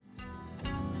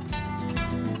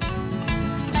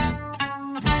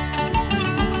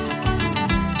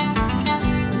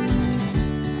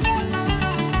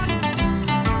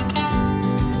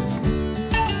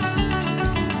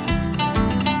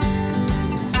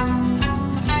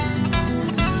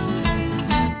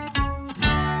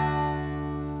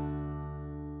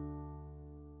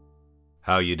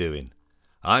How you doing?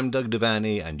 I'm Doug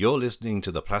Devaney and you're listening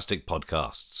to the Plastic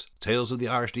Podcasts. Tales of the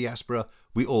Irish Diaspora,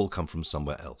 we all come from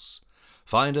somewhere else.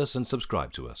 Find us and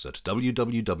subscribe to us at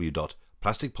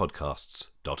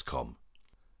www.plasticpodcasts.com.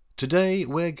 Today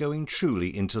we're going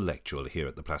truly intellectual here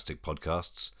at the Plastic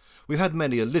Podcasts. We've had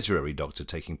many a literary doctor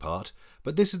taking part,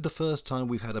 but this is the first time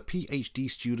we've had a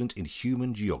PhD student in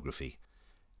human geography.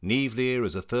 Niamh Lear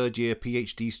is a third-year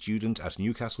PhD student at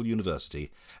Newcastle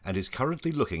University and is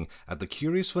currently looking at the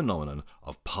curious phenomenon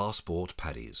of passport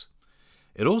paddies.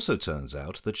 It also turns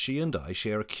out that she and I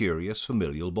share a curious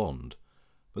familial bond.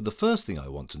 But the first thing I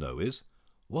want to know is,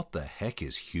 what the heck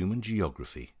is human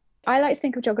geography? I like to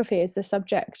think of geography as the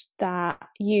subject that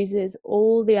uses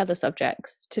all the other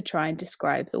subjects to try and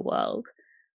describe the world.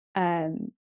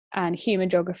 And human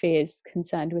geography is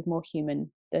concerned with more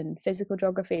human than physical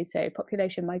geography, so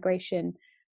population, migration,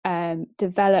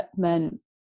 development,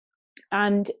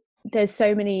 and there's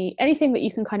so many, anything that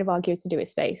you can kind of argue is to do with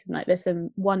space. And like there's some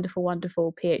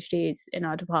wonderful PhDs in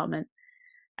our department,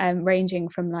 ranging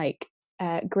from like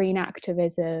green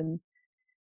activism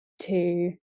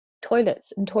to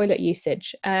toilets and toilet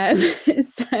usage.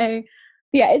 So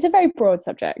yeah, it's a very broad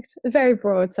subject.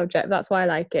 That's why I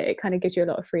like it. It kind of gives you a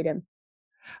lot of freedom.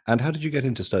 And how did you get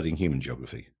into studying human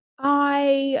geography?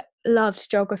 I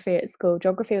loved geography at school.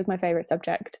 Geography was my favourite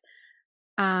subject,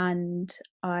 and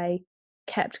I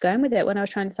kept going with it when I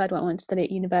was trying to decide what I wanted to study at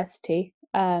university.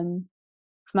 For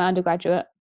my undergraduate,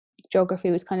 geography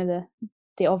was kind of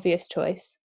the obvious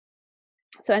choice.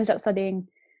 So I ended up studying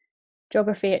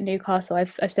geography at Newcastle.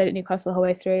 I've stayed at Newcastle the whole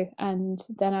way through, and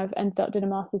then I've ended up doing a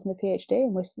master's and a PhD,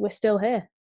 and we're still here.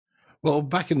 Well,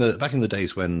 back in the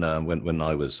days when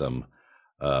I was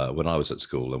at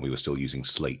school and we were still using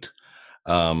slate,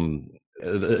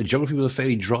 geography was a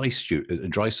fairly dry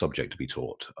subject to be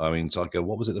taught. I mean, so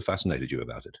what was it that fascinated you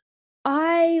about it?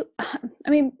 I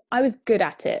mean, I was good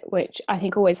at it, which I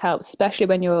think always helps, especially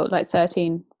when you're like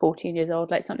 13, 14 years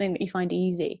old. Like something that you find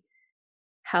easy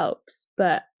helps.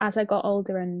 But as I got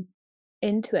older and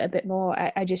into it a bit more,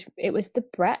 it was the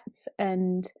breadth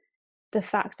and the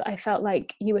fact that I felt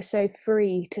like you were so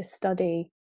free to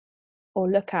study or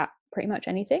look at pretty much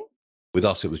anything. With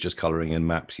us, it was just colouring in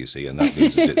maps, you see, and that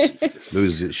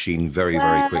loses its sheen very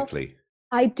quickly.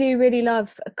 I do really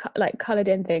love like coloured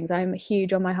in things. I'm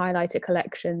huge on my highlighter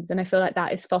collections, and I feel like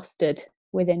that is fostered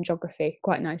within geography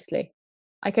quite nicely.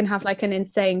 I can have like an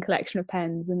insane collection of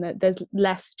pens, and that there's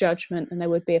less judgment than there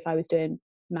would be if I was doing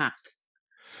maths.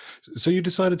 So you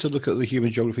decided to look at the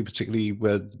human geography, particularly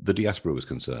where the diaspora was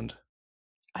concerned.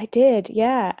 I did,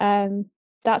 yeah.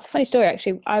 That's a funny story,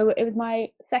 actually. It was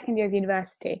my second year of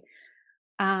university,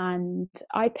 and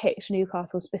I picked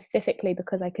Newcastle specifically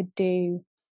because I could do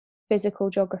physical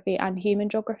geography and human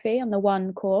geography on the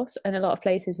one course, and a lot of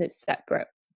places it's separate.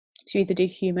 So you either do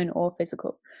human or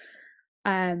physical.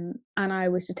 And I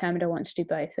was determined I wanted to do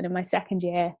both. And in my second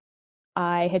year,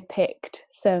 I had picked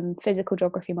some physical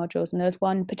geography modules, and there was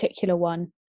one particular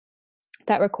one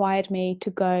that required me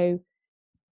to go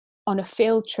on a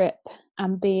field trip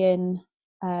and be in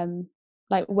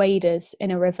like waders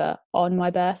in a river on my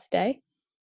birthday.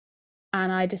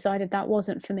 And I decided that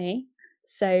wasn't for me,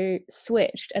 so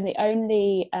switched, and the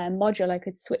only module I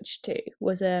could switch to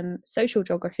was social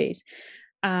geographies.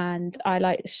 And I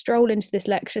like strolled into this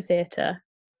lecture theatre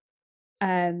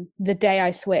the day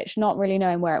I switched, not really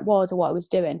knowing where it was or what I was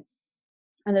doing.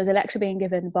 And there was a lecture being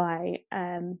given by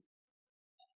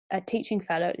a teaching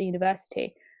fellow at the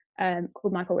university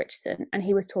called Michael Richardson, and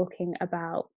he was talking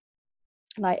about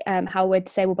like how we're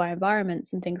disabled by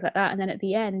environments and things like that. And then at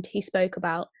the end, he spoke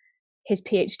about his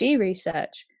PhD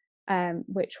research,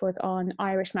 which was on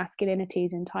Irish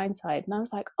masculinities in Tyneside. And I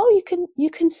was like, oh, you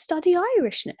can study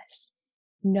Irishness?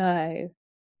 No.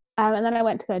 And then I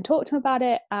went to go and talk to him about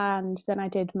it, and then I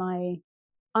did my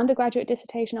undergraduate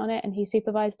dissertation on it, and he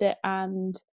supervised it.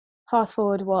 And fast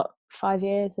forward 5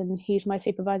 years, and he's my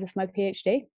supervisor for my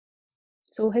PhD.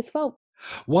 It's all his fault.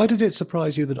 Why did it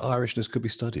surprise you that Irishness could be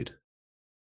studied?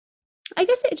 I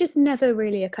guess it just never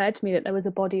really occurred to me that there was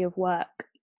a body of work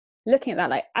looking at that.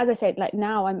 Like, as I said, like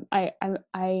now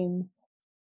I'm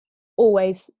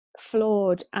always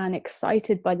floored and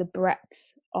excited by the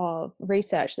breadth of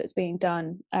research that's being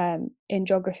done in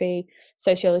geography,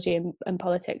 sociology, and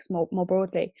politics more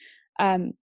broadly.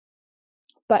 But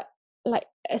like,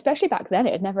 especially back then,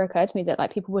 it had never occurred to me that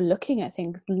like people were looking at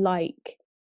things like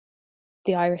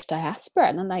the Irish diaspora,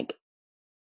 and I'm like,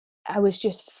 I was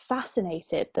just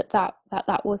fascinated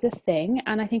that was a thing.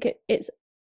 And I think it's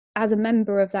as a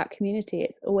member of that community,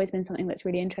 it's always been something that's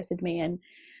really interested me. And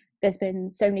there's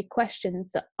been so many questions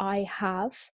that I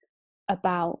have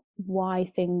about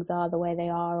why things are the way they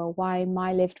are, or why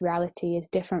my lived reality is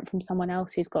different from someone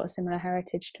else who's got a similar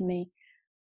heritage to me.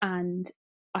 And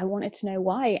I wanted to know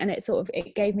why, and it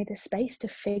gave me the space to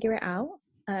figure it out.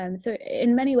 So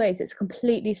in many ways it's a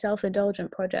completely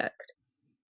self-indulgent project,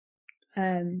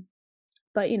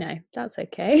 but that's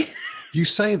okay. You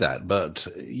say that, but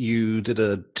you did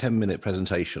a 10-minute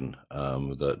presentation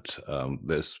the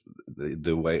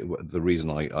reason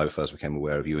I first became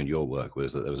aware of you and your work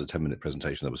was that there was a 10-minute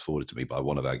presentation that was forwarded to me by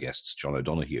one of our guests, John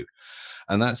O'Donoghue,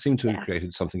 and that seemed to have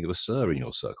created something of a stir in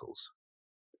your circles.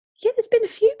 Yeah, there's been a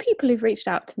few people who've reached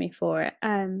out to me for it,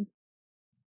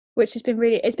 which has been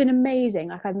it's been amazing.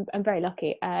 Like I'm very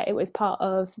lucky. It was part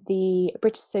of the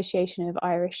British Association of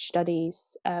Irish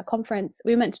Studies conference.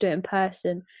 We were meant to do it in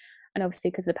person, and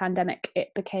obviously because of the pandemic,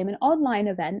 it became an online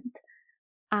event.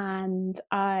 And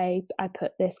I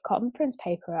put this conference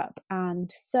paper up,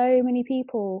 and so many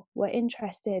people were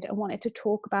interested and wanted to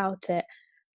talk about it,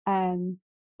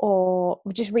 or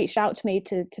just reached out to me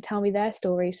to tell me their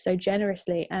stories so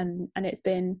generously, and it's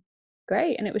been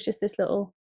great. And it was just this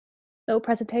little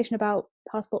presentation about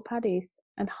passport paddies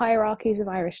and hierarchies of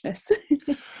Irishness.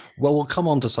 Well, we'll come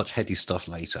on to such heady stuff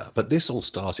later, but this all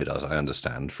started, as I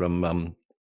understand, from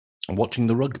watching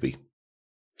the rugby.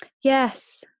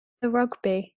 Yes, the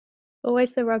rugby,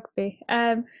 always the rugby.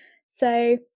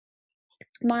 So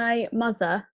my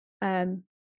mother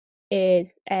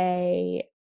is a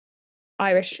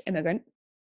Irish immigrant,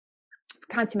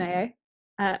 County Mayo,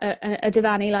 a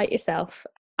Devaney like yourself,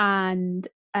 and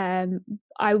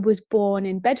I was born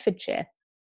in Bedfordshire,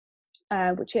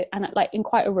 in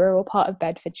quite a rural part of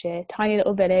Bedfordshire, tiny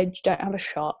little village, don't have a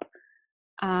shop,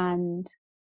 and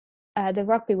the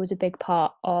rugby was a big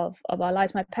part of our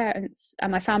lives. My parents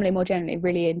and my family more generally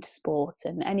really into sport,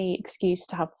 and any excuse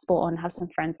to have the sport on, have some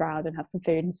friends around and have some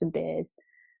food and some beers.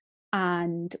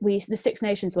 And the Six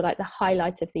Nations were like the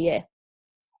highlight of the year,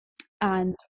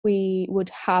 and we would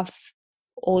have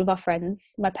all of our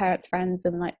friends, my parents' friends,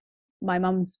 and like my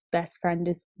mum's best friend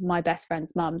is my best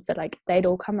friend's mum, so like they'd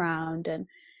all come around and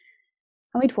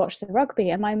we'd watch the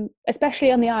rugby. And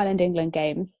especially on the Ireland England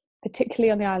games, particularly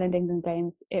on the Ireland England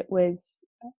games, it was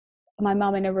my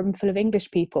mum in a room full of English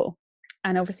people,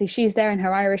 and obviously she's there in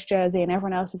her Irish jersey and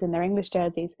everyone else is in their English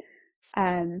jerseys,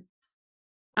 and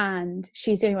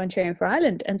she's the only one cheering for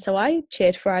Ireland. And so I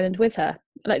cheered for Ireland with her.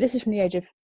 Like, this is from the age of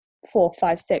 4,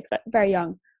 5, 6, like very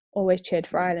young, always cheered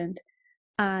for Ireland.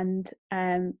 And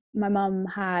my mum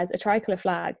has a tricolour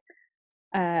flag.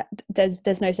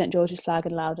 There's no St George's flag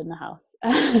allowed in the house.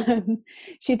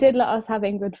 She did let us have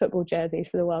England football jerseys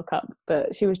for the World Cups,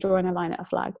 but she was drawing a line at a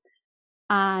flag.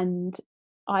 And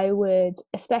I would,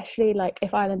 especially like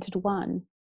if Ireland had won,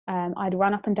 I'd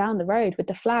run up and down the road with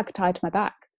the flag tied to my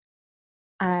back.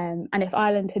 And if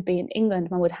Ireland had been England,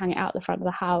 Mum would hang it out the front of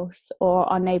the house,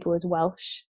 or our neighbour was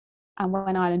Welsh. And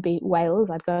when Ireland beat Wales,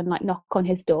 I'd go and like knock on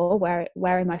his door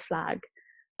wearing my flag.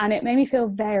 And it made me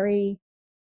feel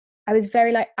I was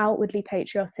very like outwardly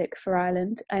patriotic for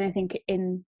Ireland, and I think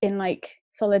in like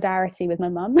solidarity with my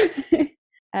mum.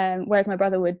 Whereas my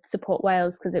brother would support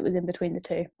Wales because it was in between the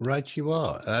two. Right, you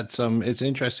are. That's it's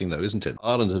interesting though, isn't it?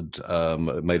 Ireland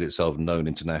had made itself known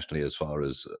internationally as far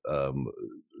as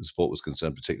sport was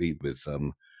concerned, particularly with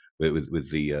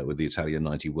the Italian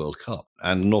 '90 World Cup,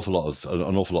 and an awful lot of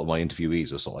my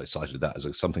interviewees are sort of cited that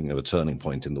as something of a turning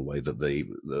point in the way that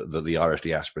the Irish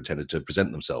diaspora tended to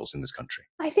present themselves in this country.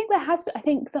 I think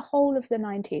the whole of the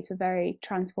 90s were very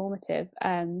transformative.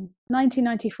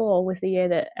 1994 was the year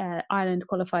that Ireland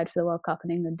qualified for the World Cup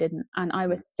and England didn't, and I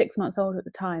was 6 months old at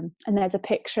the time. And there's a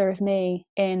picture of me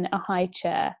in a high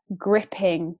chair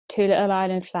gripping 2 little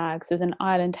Ireland flags with an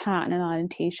Ireland hat and an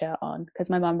Ireland t-shirt on, because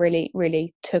my mum really,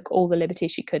 really took all the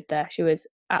liberties she could there. She was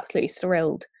absolutely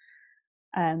thrilled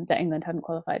that England hadn't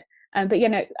qualified. But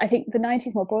I think the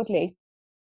 90s more broadly,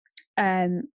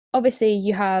 obviously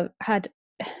you have had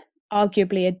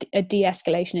arguably a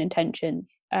de-escalation in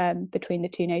tensions between the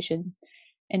two nations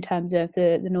in terms of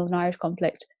the Northern Irish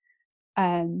conflict,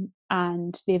 and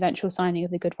the eventual signing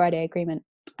of the Good Friday Agreement.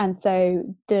 And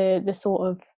so the sort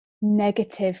of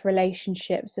negative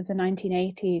relationships of the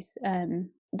 1980s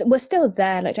were still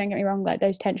there. Like, don't get me wrong, like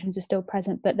those tensions are still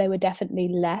present, but they were definitely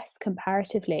less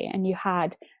comparatively. And you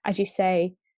had, as you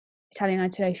say, Italy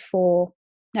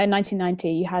 1990,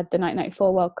 you had the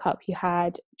 1994 World Cup, you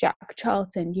had Jack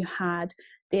Charlton, you had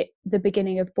the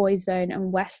beginning of Boyzone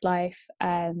and Westlife,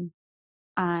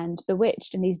 and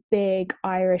Bewitched, and these big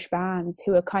Irish bands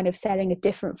who were kind of selling a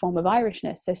different form of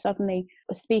Irishness. So suddenly,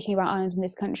 speaking about Ireland in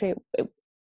this country,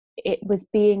 it was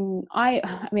being, I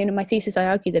mean, in my thesis I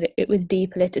argue that it was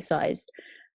depoliticized.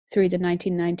 through the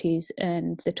 1990s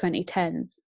and the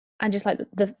 2010s, and just like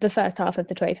the first half of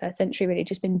the 21st century, really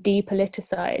just been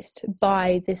depoliticized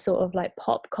by this sort of like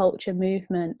pop culture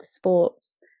movement,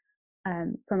 sports,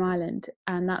 from Ireland,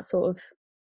 and that sort of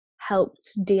helped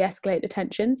de-escalate the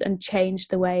tensions and change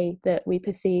the way that we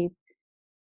perceive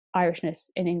Irishness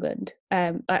in England.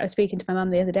 I was speaking to my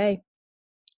mum the other day,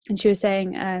 and she was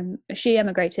saying she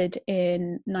emigrated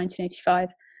in 1985,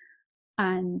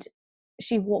 and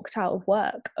she walked out of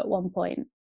work at one point,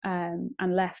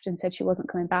 and left and said she wasn't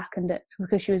coming back, and that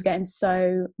because she was getting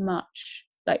so much,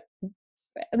 like,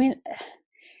 I mean,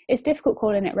 it's difficult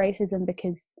calling it racism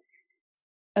because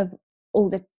of all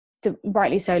the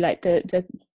rightly so, like the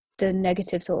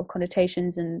negative sort of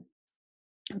connotations,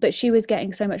 but she was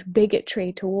getting so much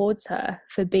bigotry towards her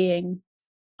for being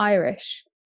Irish,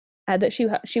 that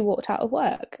she walked out of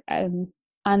work,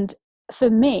 and for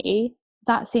me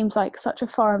that seems like such a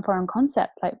foreign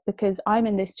concept, like, because I'm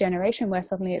in this generation where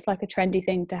suddenly it's like a trendy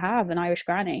thing to have an Irish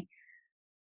granny,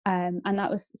 and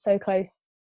that was so close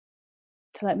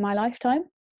to like my lifetime.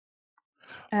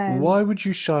 Why would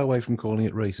you shy away from calling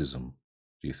it racism,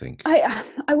 do you think? I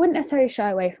wouldn't necessarily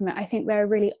shy away from it. I think there are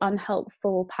really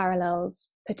unhelpful parallels,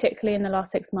 particularly in the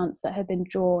last 6 months, that have been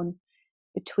drawn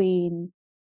between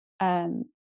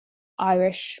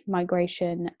Irish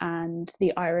migration and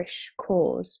the Irish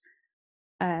cause,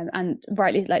 and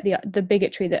rightly, like the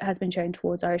bigotry that has been shown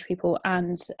towards Irish people,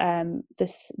 and the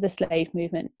slave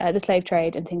movement, the slave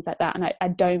trade, and things like that. And I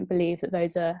don't believe that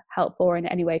those are helpful or in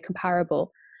any way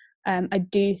comparable. I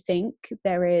do think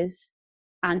there is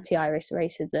anti-Irish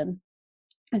racism,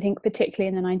 I think particularly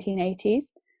in the 1980s,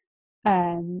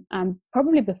 and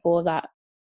probably before that,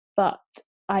 but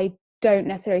I don't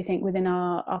necessarily think within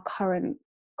our current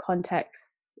context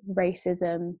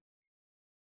racism,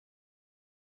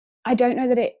 I don't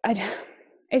know that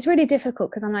it's really difficult,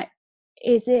 because I'm like,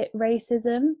 is it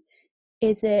racism?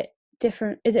 Is it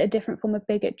different? Is it a different form of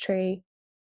bigotry?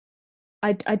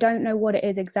 I don't know what it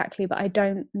is exactly, but I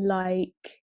don't like,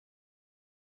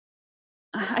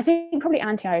 I think probably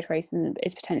anti-Irish racism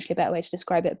is potentially a better way to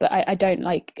describe it, but I don't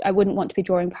like, I wouldn't want to be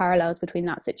drawing parallels between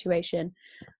that situation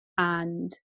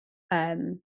and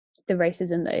the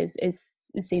racism that is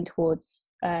seen towards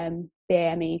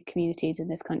BAME communities in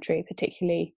this country,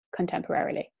 particularly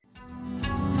contemporarily.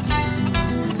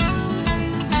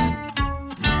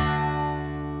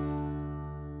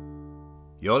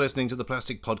 You're listening to the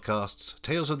Plastic Podcast's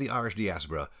Tales of the Irish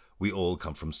Diaspora. We all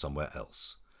come from somewhere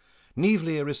else. Niamh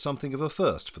Lear is something of a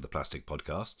first for the Plastic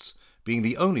Podcasts, being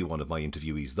the only one of my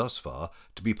interviewees thus far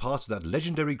to be part of that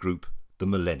legendary group, the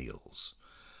Millennials.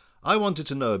 I wanted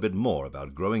to know a bit more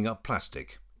about growing up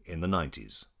plastic in the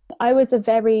 90s. I was a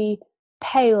very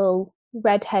pale,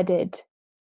 red-headed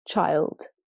child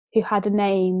who had a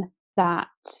name that,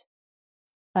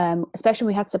 especially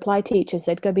when we had supply teachers,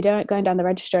 they'd be going down the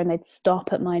register and they'd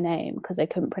stop at my name because they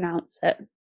couldn't pronounce it.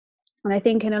 And I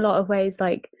think in a lot of ways,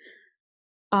 like,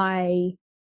 I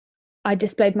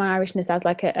displayed my Irishness as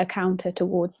like a counter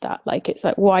towards that. Like, it's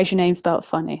like, why is your name spelled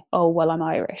funny? Oh, well, I'm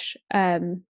Irish.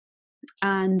 And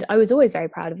I was always very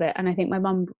proud of it. And I think my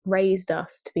mum raised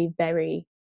us to be very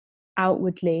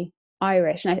outwardly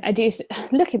Irish. And I do,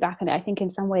 looking back on it, I think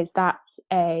in some ways that's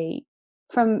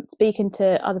from speaking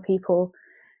to other people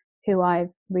who I've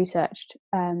researched,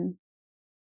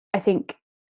 I think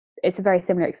it's a very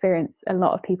similar experience. A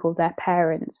lot of people, their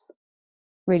parents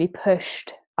really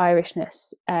pushed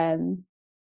Irishness, and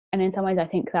in some ways I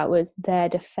think that was their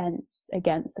defense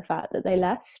against the fact that they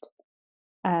left,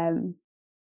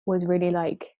 was really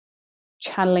like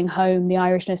channeling home the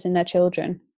Irishness in their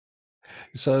children.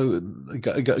 So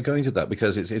going to that,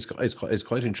 because it's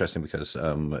quite interesting, because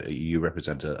you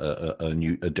represent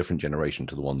a different generation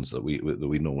to the ones that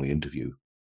we normally interview.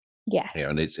 Yes.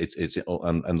 Yeah, and it's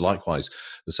and likewise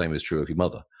the same is true of your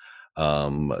mother,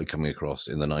 coming across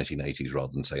in the 1980s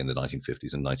rather than say in the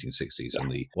 1950s and 1960s. Yes.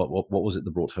 And what was it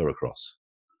that brought her across?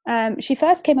 She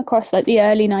first came across like the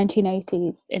early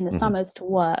 1980s in the summers to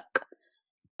work,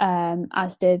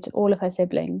 as did all of her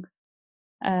siblings,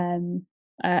 and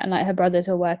like her brothers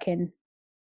were working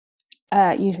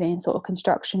usually in sort of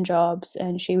construction jobs,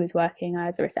 and she was working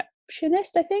as a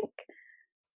receptionist, I think,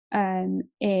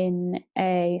 in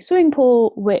a swimming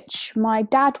pool which my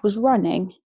dad was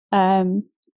running, and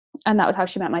that was how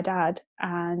she met my dad.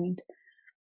 And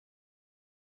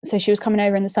so she was coming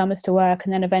over in the summers to work,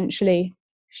 and then eventually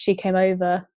she came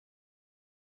over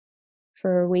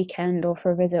for a weekend or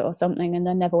for a visit or something, and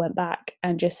then never went back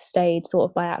and just stayed sort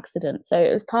of by accident. So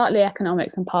it was partly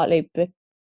economics and partly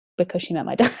because she met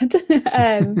my dad.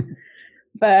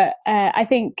 But I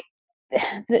think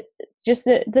that just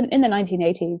in the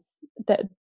 1980s, that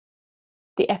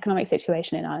the economic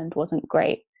situation in Ireland wasn't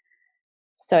great.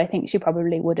 So I think she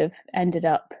probably would have ended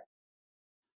up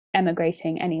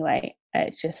emigrating anyway.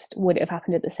 It's just, would it have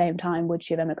happened at the same time? Would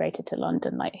she have emigrated to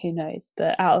London? Like, who knows?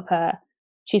 But out of her,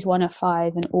 she's one of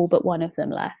 5 and all but one of them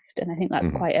left. And I think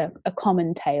that's quite a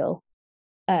common tale,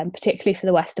 particularly for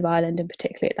the west of Ireland and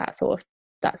particularly at that sort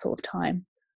of time.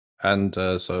 And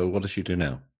so what does she do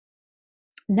now?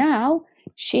 Now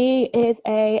she is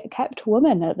a kept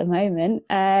woman at the moment.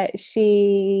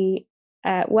 She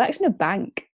works in a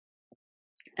bank.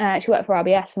 She worked for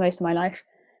RBS for most of my life.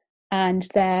 And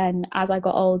then as I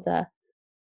got older,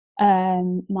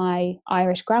 my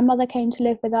Irish grandmother came to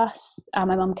live with us, and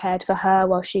my mum cared for her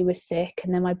while she was sick.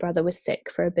 And then my brother was sick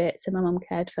for a bit, so my mum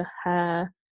cared for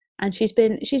her. And she's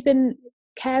been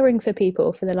caring for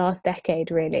people for the last decade,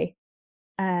 really.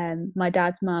 My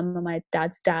dad's mum and my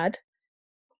dad's dad.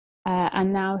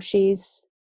 And now she's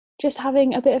just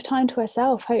having a bit of time to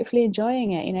herself, hopefully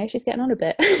enjoying it. You know, she's getting on a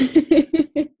bit.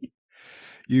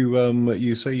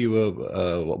 You say you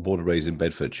were born and raised in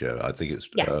Bedfordshire. I think it's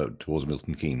Yes. towards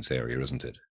Milton Keynes area, isn't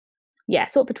it? Yeah,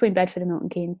 sort of between Bedford and Milton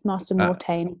Keynes, Marston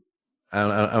Mortain.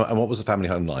 And what was the family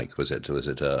home like? Was it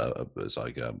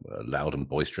like loud and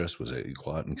boisterous? Was it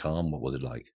quiet and calm? What was it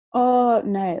like? Oh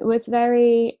no, it was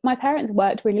very. My parents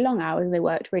worked really long hours and they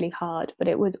worked really hard, but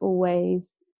there was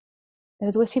always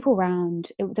people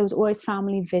around. There was always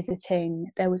family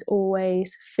visiting. There was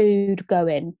always food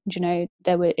going. You know,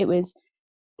 it was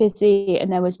busy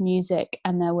and there was music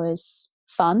and there was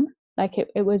fun. Like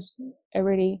it was a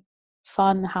really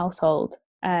fun household.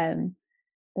 There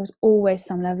was always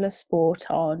some level of sport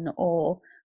on, or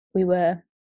we were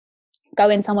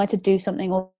going somewhere to do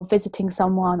something, or visiting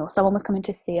someone, or someone was coming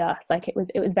to see us. Like it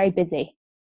was very busy.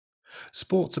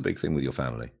 Sport's a big thing with your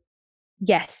family.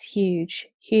 Yes, huge.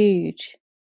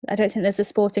 I don't think there's a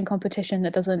sporting competition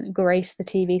that doesn't grace the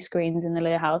TV screens in the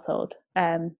Lear household.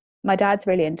 My dad's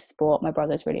really into sport. My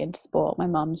brother's really into sport. My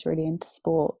mum's really into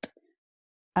sport.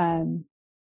 So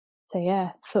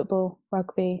yeah, football,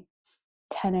 rugby,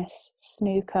 tennis,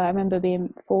 snooker. I remember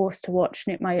being forced to watch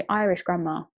my Irish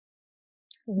grandma.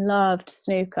 Loved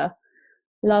snooker.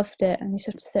 Loved it. And you used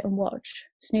to have to sit and watch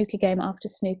snooker game after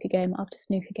snooker game after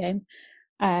snooker game.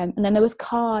 And then there was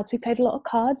cards. We played a lot of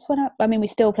cards we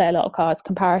still play a lot of cards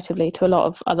comparatively to a lot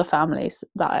of other families.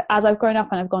 That as I've grown up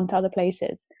and I've gone to other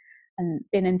places and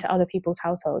been into other people's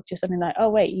households, just something like, oh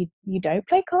wait, you don't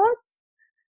play cards?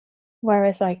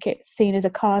 Whereas like it's seen as a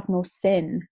cardinal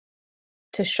sin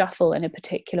to shuffle in a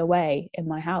particular way in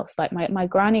my house. Like my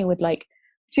granny would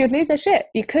she would lose her shit.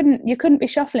 You couldn't be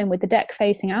shuffling with the deck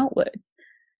facing outwards.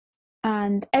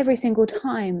 And every single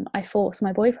time I forced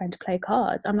my boyfriend to play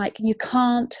cards, I'm like, you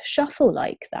can't shuffle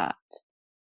like that,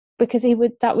 because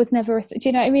that was never do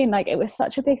you know what I mean? Like it was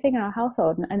such a big thing in our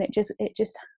household, and it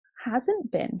just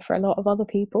hasn't been for a lot of other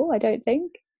people, I don't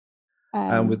think.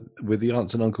 And with the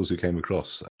aunts and uncles who came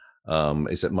across,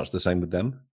 is it much the same with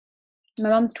them? My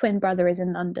mum's twin brother is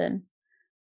in London,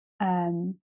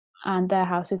 and their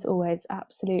house is always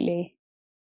absolutely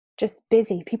just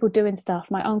busy, people doing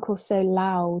stuff. My uncle's so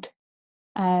loud.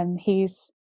 He's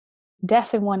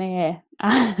deaf in one ear,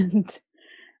 and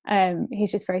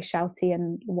he's just very shouty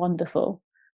and wonderful.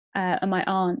 And my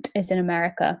aunt is in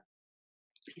America.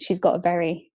 She's got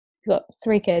 3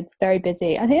 kids, very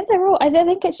busy. I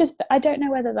think it's just, I don't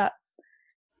know whether that's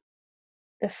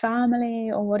the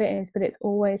family or what it is, but it's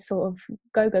always sort of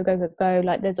go.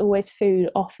 Like there's always food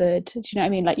offered. Do you know what I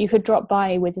mean? Like you could drop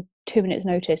by with 2 minutes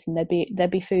notice and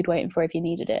there'd be food waiting for if you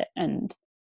needed it. And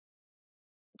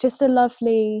just a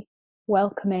lovely,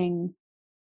 welcoming,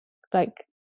 like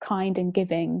kind and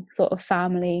giving sort of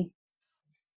family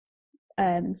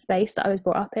space that I was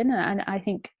brought up in. And I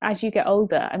think as you get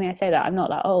older, I mean, I say that I'm not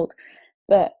that old,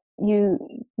 but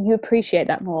you appreciate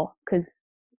that more, because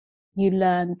you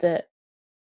learn that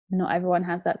not everyone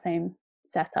has that same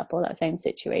setup or that same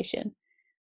situation,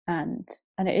 and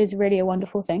it is really a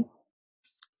wonderful thing.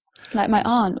 Like my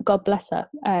aunt, God bless her,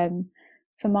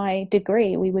 for my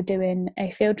degree we were doing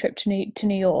a field trip to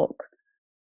New York,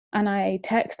 and I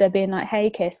texted her being like, hey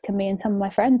Kiss, can me and some of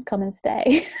my friends come and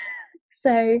stay?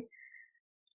 So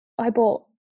I bought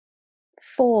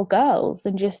 4 girls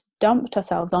and just dumped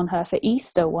ourselves on her for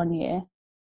Easter one year,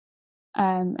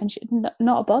 and she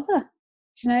not a bother.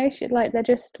 You know, they're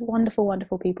just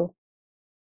wonderful people.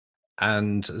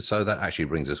 And so that actually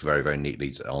brings us very, very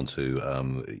neatly onto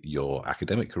your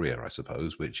academic career, I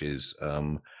suppose, which is,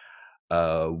 were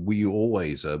you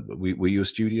always, were you a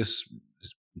studious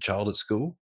child at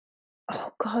school?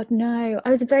 Oh God, no. I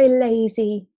was a very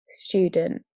lazy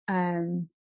student. At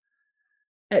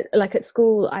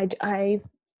school, I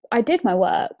did my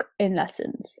work in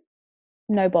lessons,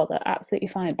 no bother, absolutely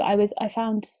fine. But I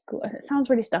found school, it sounds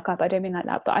really stuck up, I don't mean like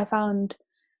that, but I found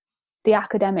the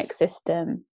academic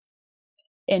system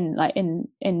in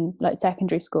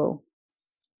secondary school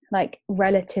like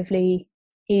relatively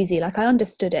easy. Like I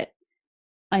understood it,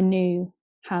 I knew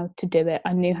how to do it,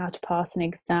 I knew how to pass an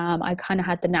exam, I kind of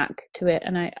had the knack to it.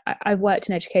 And I've worked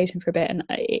in education for a bit, and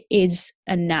it is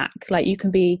a knack. Like you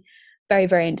can be very,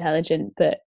 very intelligent,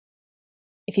 but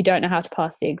if you don't know how to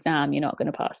pass the exam, you're not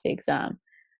going to pass the exam.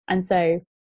 And so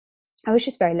I was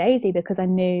just very lazy because I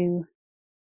knew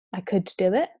I could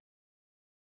do it.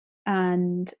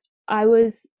 And I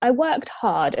worked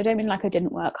hard. I don't mean like I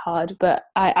didn't work hard, but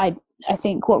I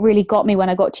think what really got me when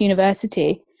I got to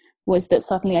university was that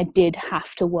suddenly I did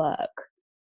have to work,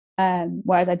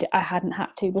 whereas I hadn't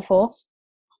had to before.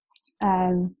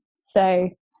 So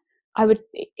I would,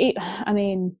 I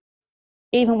mean,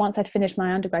 even once I'd finished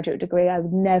my undergraduate degree, I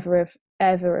would never have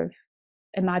ever have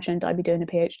imagined I'd be doing a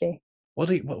PhD. What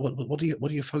do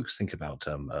your folks think about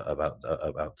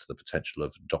the potential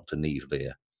of Dr. Niamh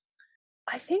Lear?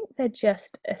 I think they're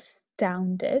just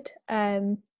astounded.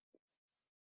 I'm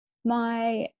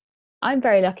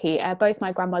very lucky. Both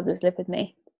my grandmothers live with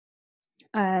me.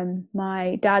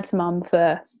 My dad's mum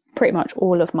for pretty much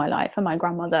all of my life, and my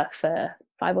grandmother for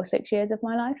 5 or 6 years of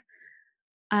my life.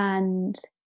 And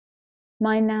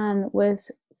my nan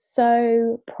was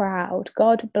so proud.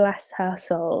 God bless her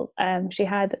soul. She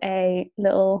had a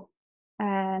little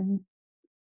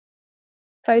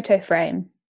photo frame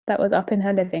that was up in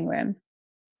her living room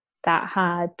that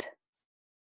had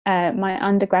my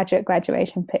undergraduate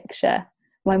graduation picture,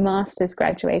 my master's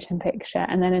graduation picture,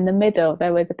 and then in the middle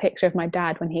there was a picture of my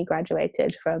dad when he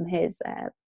graduated from his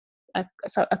a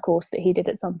course that he did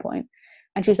at some point.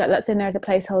 And she was like, that's in there as a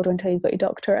placeholder until you've got your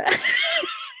doctorate.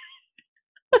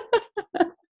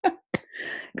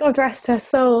 God rest her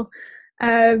soul.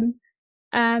 And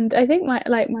I think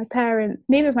my parents,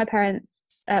 neither of my parents,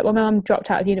 my mum dropped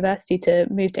out of university to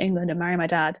move to England and marry my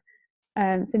dad.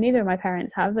 So neither of my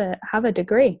parents have a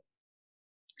degree,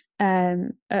 a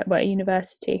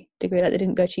university degree. Like they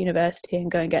didn't go to university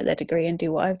and go and get their degree and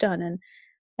do what I've done. And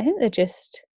I think they're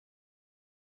just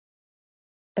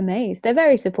amazed. They're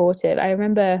very supportive. I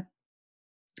remember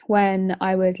when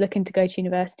I was looking to go to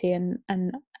university, and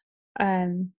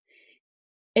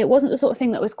it wasn't the sort of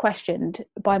thing that was questioned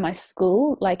by my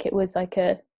school. Like it was like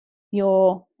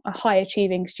you're a high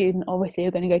achieving student, obviously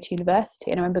you're going to go to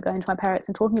university. And I remember going to my parents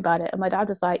and talking about it, and my dad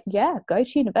was like, yeah, go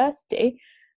to university,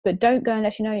 but don't go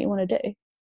unless you know what you want to do.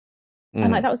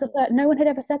 And like that was no one had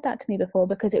ever said that to me before,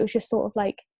 because it was just sort of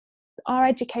like our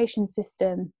education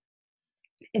system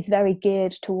is very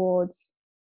geared towards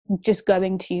just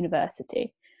going to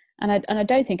university. And I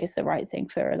don't think it's the right thing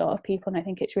for a lot of people. And I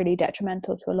think it's really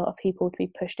detrimental to a lot of people to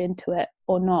be pushed into it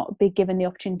or not be given the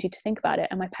opportunity to think about it.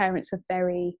 And my parents were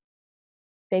very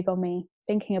big on me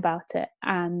thinking about it.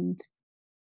 And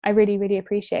I really, really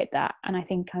appreciate that. And I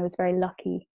think I was very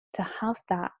lucky to have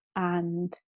that.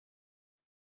 And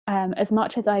as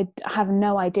much as I have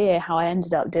no idea how I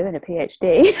ended up doing a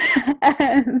PhD,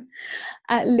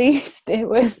 at least it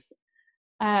was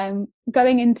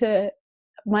going into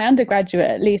my undergraduate,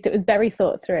 at least it was very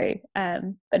thought through.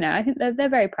 But no, I think they're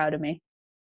very proud of me.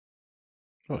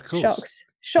 Oh, of course.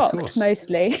 Shocked of course.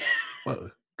 mostly. Well,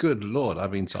 good Lord! I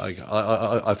mean,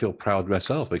 I feel proud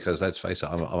myself, because let's face it,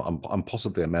 I'm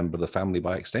possibly a member of the family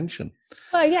by extension.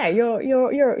 Well, yeah,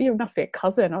 you must be a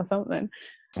cousin or something.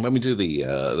 When we do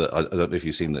I don't know if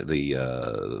you've seen the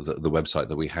website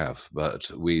that we have,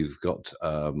 but we've got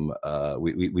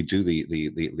we do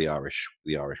the Irish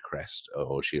crest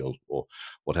or shield or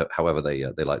whatever, however they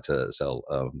like to sell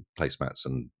placemats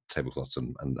and tablecloths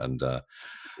and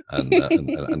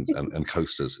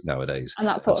coasters nowadays and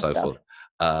that sort and so of stuff. forth.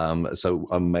 So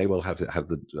I may well have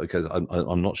the, because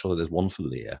I'm not sure that there's one for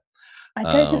Lear. I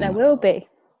don't think there will be.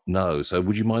 No. So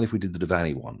would you mind if we did the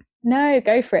Devaney one? No,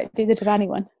 go for it. Do the Devaney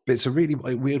one. But it's a really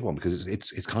weird one, because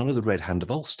it's kind of the red hand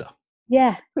of Ulster.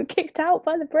 Yeah, we're kicked out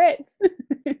by the Brits.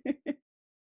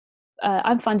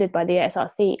 I'm funded by the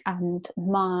ASRC, and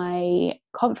my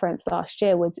conference last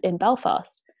year was in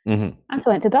Belfast. Mm-hmm. And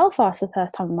so I went to Belfast for the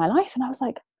first time in my life, and I was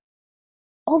like,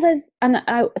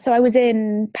 so I was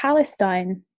in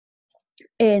Palestine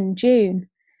in June,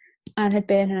 and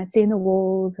I'd seen the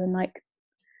walls, and like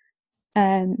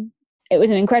it was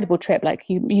an incredible trip. Like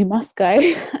you must go.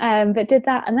 But did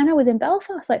that, and then I was in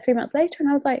Belfast like 3 months later, and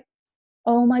I was like,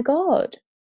 oh my God,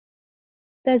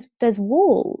 there's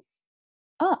walls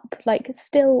up, like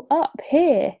still up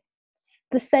here,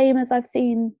 the same as I've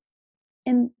seen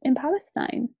in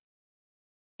Palestine.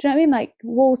 Do you know what I mean? Like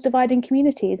walls dividing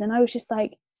communities. And I was just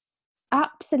like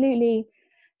absolutely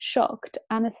shocked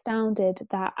and astounded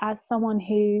that, as someone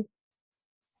who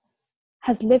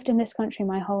has lived in this country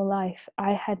my whole life,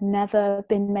 I had never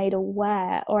been made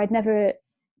aware, or I'd never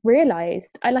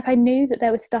realized. I knew that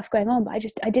there was stuff going on, but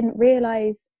I didn't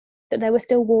realize that there were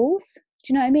still walls.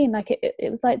 Do you know what I mean? Like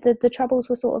it was like the troubles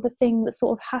were sort of a thing that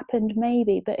sort of happened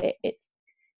maybe, but it's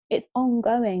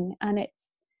ongoing, and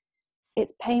it's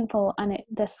painful, and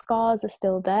the scars are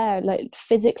still there, like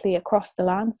physically across the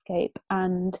landscape,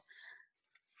 and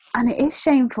it is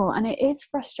shameful, and it is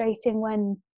frustrating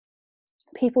when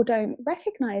people don't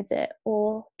recognize it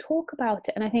or talk about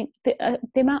it. And I think the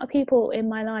amount of people in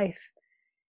my life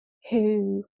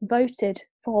who voted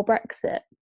for Brexit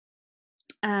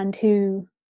and who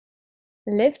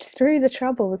lived through the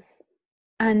troubles,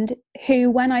 and who,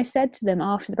 when I said to them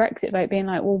after the Brexit vote, being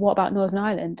like, well, what about Northern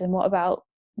Ireland, and what about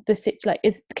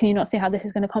can you not see how this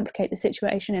is going to complicate the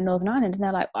situation in Northern Ireland? And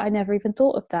they're like, I never even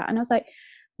thought of that. And I was like,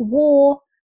 war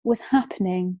was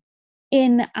happening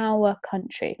in our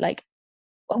country. Like,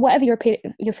 whatever your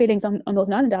feelings on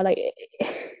Northern Ireland are, like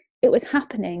it was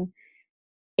happening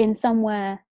in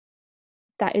somewhere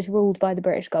that is ruled by the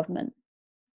British government.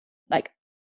 Like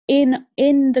in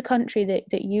the country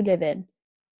that you live in,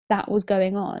 that was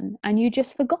going on, and you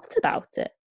just forgot about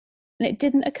it, and it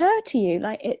didn't occur to you.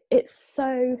 Like it's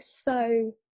so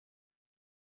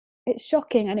it's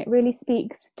shocking, and it really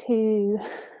speaks to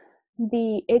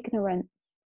the ignorance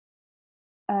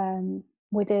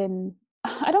within,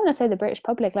 I don't want to say the British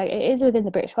public, like it is within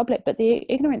the British public, but the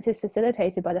ignorance is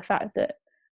facilitated by the fact that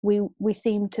we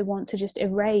seem to want to just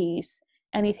erase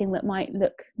anything that might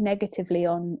look negatively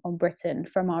on Britain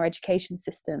from our education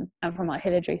system and from our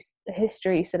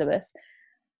history syllabus.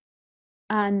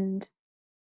 And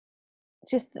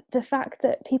just the fact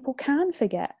that people can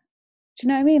forget. Do you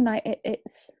know what I mean? Like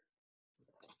it's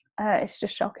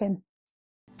just shocking.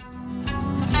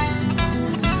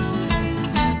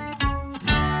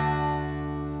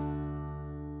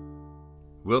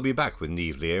 We'll be back with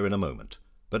Niamh Lear in a moment.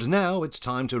 But now it's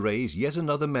time to raise yet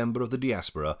another member of the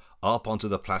diaspora up onto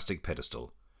the plastic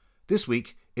pedestal. This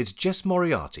week, it's Jess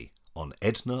Moriarty on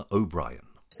Edna O'Brien.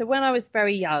 So when I was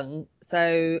very young,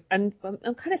 and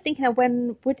I'm kind of thinking of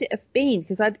when would it have been,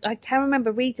 because I can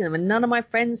remember reading them, and none of my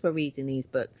friends were reading these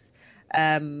books.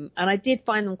 And I did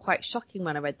find them quite shocking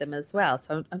when I read them as well.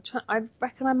 So I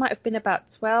reckon I might have been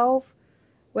about 12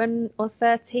 or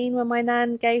 13 when my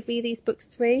nan gave me these books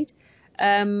to read.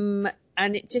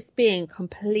 And it just being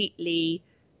completely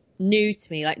new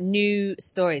to me, like new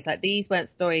stories. Like these weren't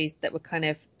stories that were kind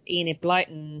of Enid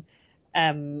Blyton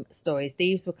stories.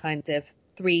 These were kind of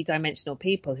three-dimensional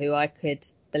people who I could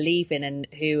believe in, and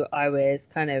who I was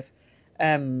kind of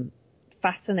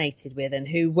fascinated with, and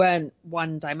who weren't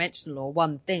one-dimensional or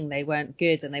one thing. They weren't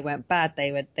good and they weren't bad.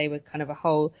 They were kind of a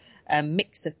whole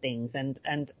mix of things, and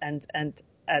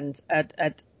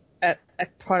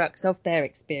products of their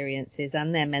experiences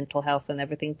and their mental health and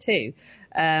everything too.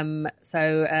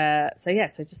 So I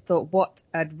just thought, what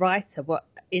a writer, what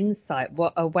insight,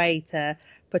 what a way to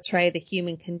portray the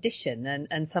human condition,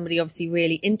 and somebody obviously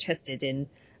really interested in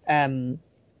a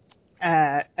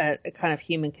kind of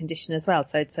human condition as well.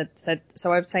 So I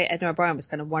would say Edna O'Brien was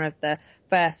kind of one of the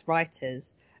first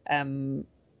writers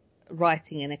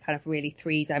writing in a kind of really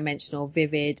three-dimensional,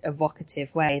 vivid,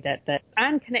 evocative way that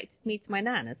and connected me to my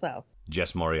nan as well.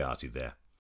 Jess Moriarty there.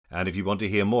 And if you want to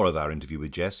hear more of our interview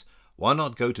with Jess, why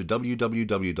not go to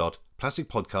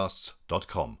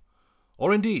www.plasticpodcasts.com,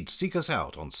 or indeed seek us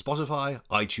out on Spotify,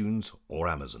 iTunes or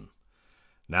Amazon.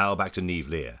 Now back to Niamh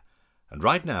Lear, and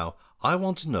right now I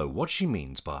want to know what she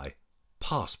means by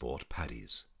passport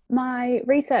paddies. My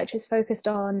research is focused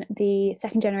on the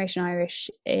second generation Irish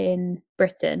in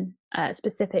Britain,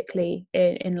 specifically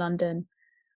in London,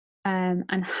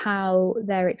 and how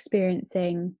they're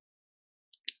experiencing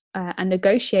and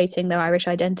negotiating their Irish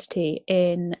identity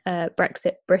in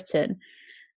Brexit Britain.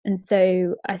 And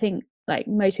so I think, like,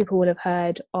 most people will have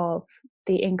heard of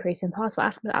the increase in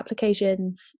passport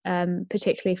applications,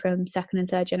 particularly from second and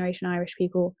third generation Irish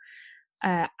people,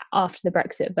 after the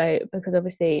Brexit vote, because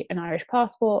obviously an Irish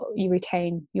passport, you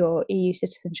retain your EU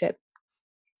citizenship.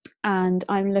 And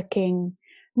I'm looking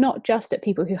not just at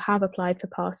people who have applied for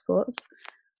passports,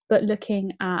 but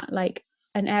looking at like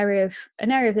an area of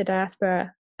the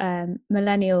diaspora,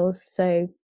 millennials, so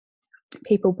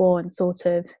people born sort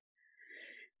of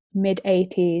mid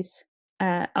 80s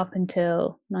up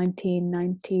until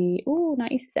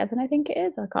 97, I think it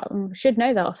is. I should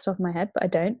know that off the top of my head, but I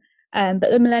don't.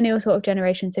 But the millennial sort of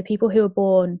generation, so people who were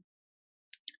born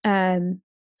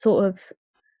sort of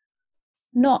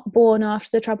not born after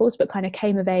the Troubles, but kind of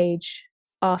came of age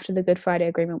after the Good Friday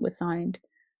Agreement was signed.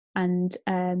 and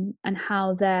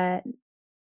how they're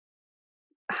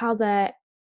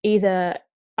either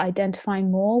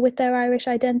identifying more with their Irish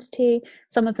identity.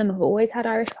 Some of them have always had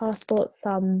Irish passports,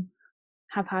 some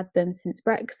have had them since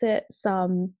Brexit,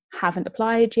 some haven't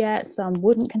applied yet, some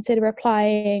wouldn't consider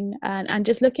applying, and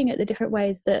just looking at the different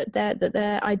ways that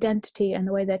their identity and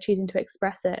the way they're choosing to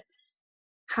express it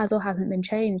has or hasn't been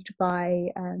changed by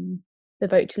the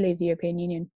vote to leave the European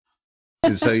Union.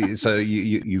 So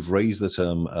you've raised the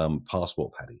term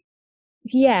passport paddy.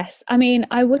 Yes, I mean,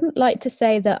 I wouldn't like to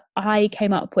say that I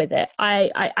came up with it. I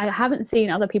haven't seen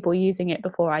other people using it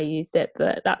before I used it,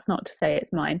 but that's not to say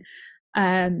it's mine.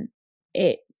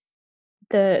 It's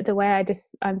the way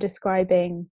I'm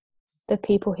describing the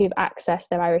people who've accessed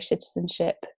their Irish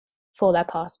citizenship for their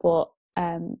passport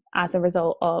as a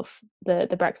result of the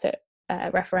Brexit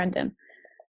referendum,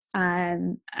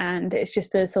 and it's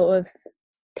just a sort of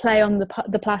play on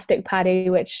the plastic paddy,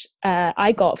 which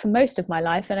I got for most of my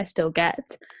life and I still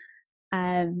get,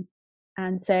 and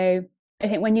so I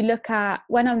think when you look at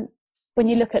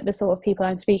the sort of people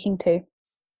I'm speaking to,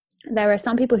 there are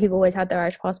some people who've always had their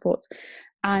Irish passports,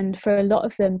 and for a lot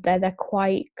of them they're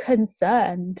quite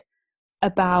concerned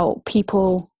about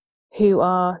people who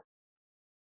are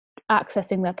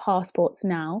accessing their passports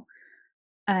now,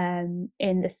 in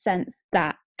the sense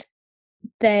that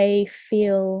they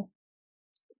feel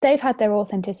they've had their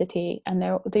authenticity and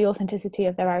the authenticity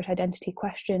of their Irish identity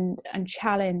questioned and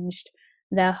challenged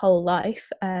their whole life,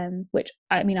 which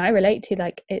I mean I relate to.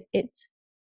 Like it's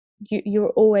you're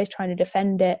always trying to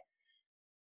defend it,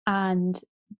 and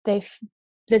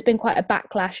there's been quite a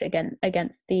backlash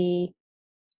against the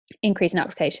increase in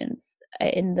applications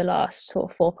in the last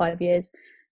sort of 4 or 5 years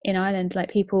in Ireland.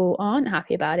 Like, people aren't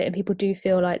happy about it, and people do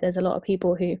feel like there's a lot of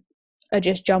people who are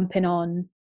just jumping on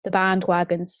the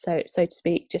bandwagon, so to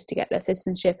speak, just to get their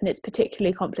citizenship. And it's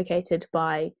particularly complicated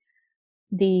by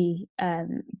the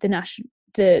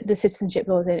citizenship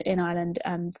laws in Ireland,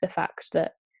 and the fact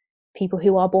that people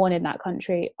who are born in that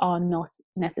country are not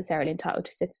necessarily entitled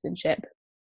to citizenship,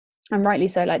 and rightly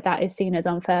so. Like, that is seen as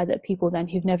unfair, that people then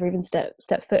who've never even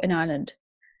stepped foot in Ireland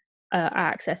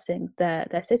are accessing their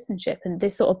citizenship. And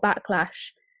this sort of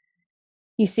backlash,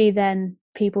 you see then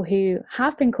people who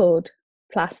have been called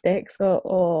plastics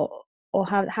or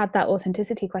have had that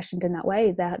authenticity questioned in that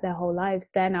way their whole lives,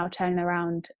 they're now turning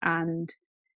around and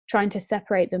trying to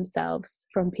separate themselves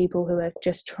from people who are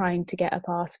just trying to get a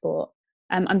passport.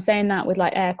 I'm saying that with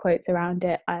like air quotes around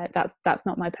it. That's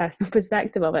not my personal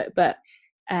perspective of it, but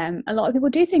a lot of people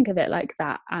do think of it like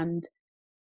that, and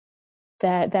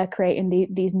they're creating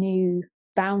these new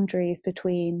boundaries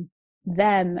between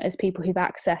them as people who've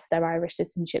accessed their Irish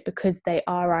citizenship because they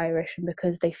are Irish and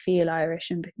because they feel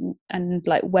Irish, and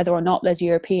like whether or not there's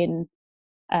European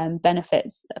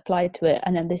benefits applied to it,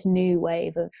 and then this new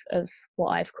wave of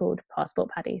what I've called passport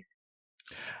paddies.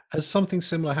 Has something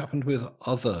similar happened with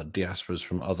other diasporas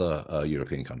from other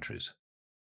European countries?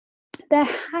 There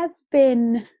has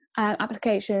been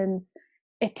applications.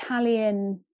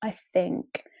 Italian, I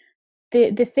think.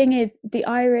 The thing is, the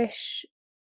Irish,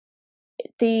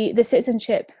 the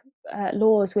citizenship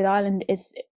laws with Ireland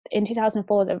is in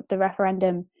 2004. The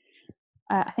referendum,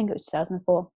 I think it was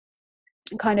 2004,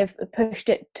 kind of pushed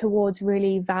it towards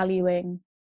really valuing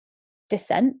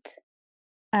descent,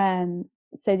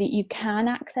 so that you can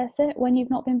access it when you've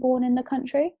not been born in the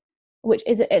country, and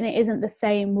it isn't the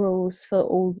same rules for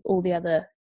all the other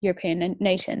European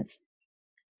nations.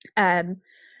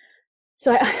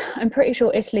 So I'm pretty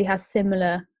sure Italy has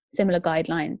similar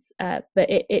guidelines, but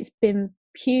it's been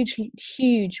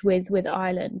huge with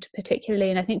Ireland particularly,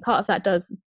 and I think part of that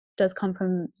does come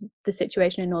from the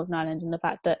situation in Northern Ireland and the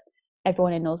fact that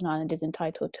everyone in Northern Ireland is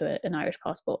entitled to an Irish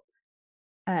passport.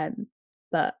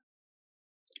 But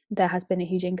there has been a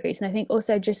huge increase, and I think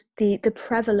also just the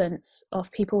prevalence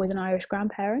of people with an Irish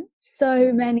grandparent.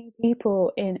 So many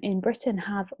people in Britain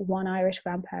have one Irish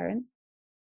grandparent,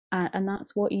 and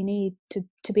that's what you need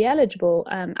to be eligible,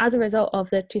 as a result of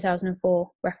the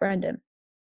 2004 referendum.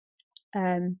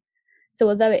 So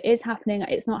although it is happening,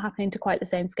 it's not happening to quite the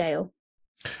same scale.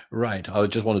 Right. I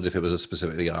just wondered if it was a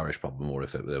specifically Irish problem or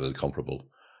if there was a comparable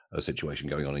situation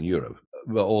going on in Europe.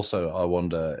 But also, I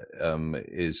wonder,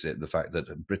 is it the fact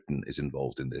that Britain is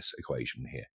involved in this equation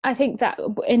here? I think that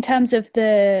in terms of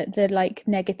the like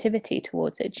negativity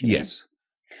towards it, yes.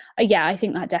 Yeah, I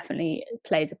think that definitely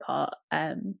plays a part.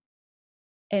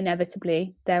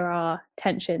 Inevitably, there are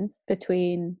tensions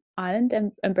between Ireland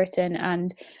and Britain,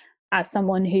 and as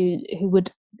someone who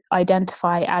would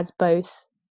identify as both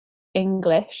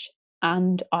English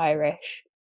and Irish,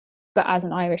 but as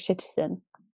an Irish citizen,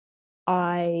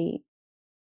 I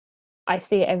I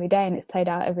see it every day, and it's played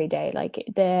out every day. Like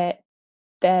they're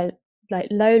like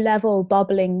low level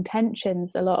bubbling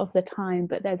tensions a lot of the time,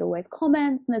 but there's always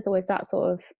comments and there's always that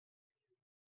sort of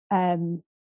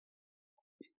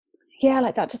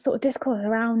like that just sort of discourse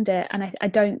around it. And I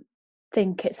don't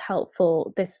think it's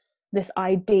helpful, this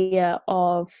idea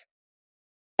of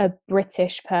a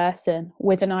British person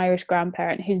with an Irish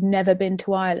grandparent who's never been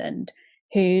to Ireland,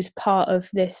 who's part of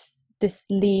this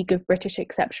league of British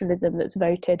exceptionalism that's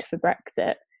voted for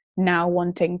Brexit, now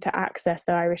wanting to access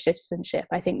their Irish citizenship.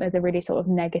 I think there's a really sort of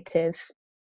negative,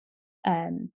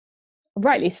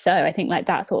 rightly so, I think, like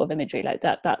that sort of imagery, like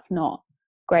that's not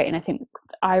great. And I think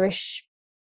Irish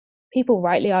people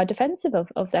rightly are defensive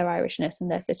of their Irishness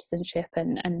and their citizenship,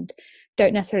 and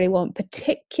don't necessarily want,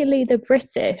 particularly the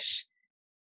British,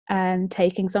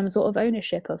 taking some sort of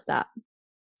ownership of that.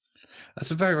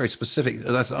 That's a very, very specific.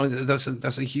 That's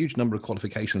a huge number of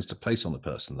qualifications to place on a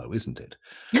person, though, isn't it?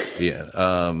 Yeah,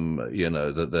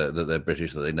 that they're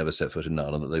British, that they never set foot in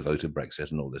Ireland, that they voted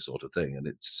Brexit, and all this sort of thing. And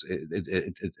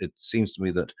it seems to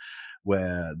me that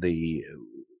where the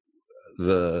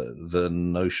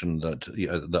notion that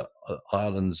that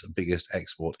Ireland's biggest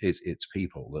export is its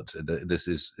people, that this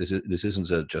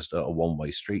isn't just a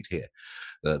one-way street here,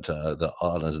 that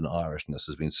Ireland and Irishness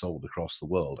has been sold across the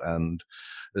world, and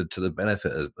to the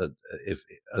benefit of,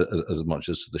 as much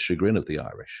as to the chagrin of the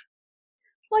Irish.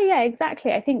 Well, yeah,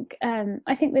 exactly. I think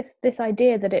this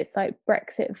idea that it's like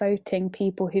Brexit voting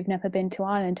people who've never been to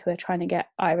Ireland who are trying to get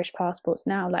Irish passports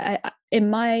now. Like in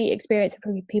my experience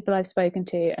of people I've spoken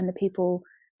to and the people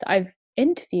that I've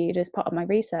interviewed as part of my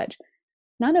research,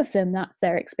 none of them that's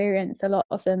their experience. A lot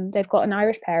of them, they've got an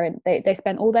Irish parent. They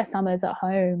spent all their summers at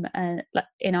home and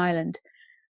in Ireland,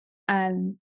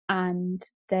 and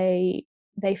they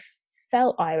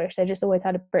felt Irish. They just always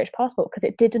had a British passport because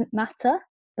it didn't matter.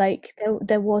 Like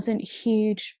there wasn't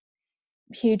huge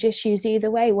issues either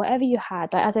way, whatever you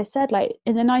had. Like, as I said, like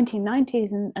in the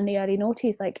 1990s and the early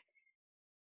noughties, like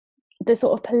the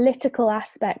sort of political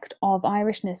aspect of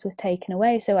Irishness was taken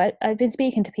away. So I've been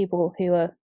speaking to people who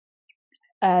are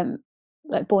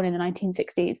like born in the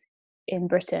 1960s in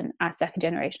Britain as second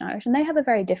generation Irish, and they have a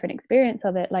very different experience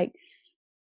of it. Like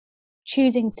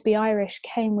choosing to be Irish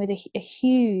came with a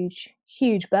huge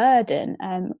burden.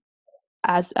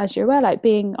 As you're aware, like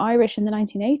being Irish in the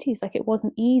 1980s, like it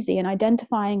wasn't easy, and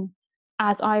identifying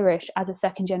as Irish as a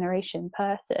second generation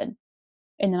person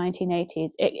in the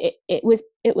 1980s, it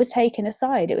was taken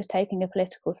aside. It was taking a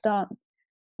political stance.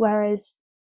 Whereas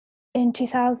in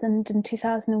 2000 and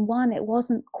 2001, it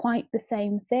wasn't quite the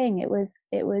same thing. It was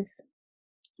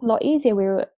a lot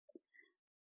easier.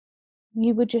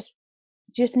 You would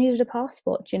just needed a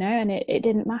passport, and it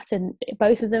didn't matter.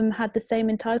 Both of them had the same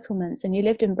entitlements, and you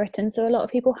lived in Britain, so a lot of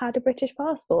people had a British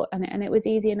passport, and it was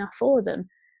easy enough for them.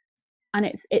 And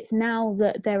it's now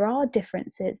that there are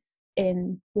differences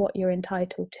in what you're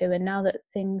entitled to, and now that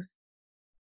things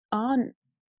aren't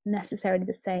necessarily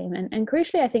the same, and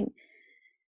crucially, I think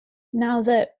now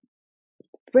that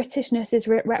Britishness is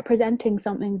representing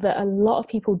something that a lot of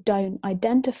people don't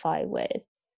identify with,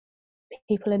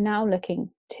 people are now looking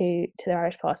to their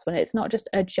Irish passport. And it's not just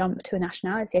a jump to a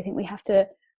nationality. I think we have to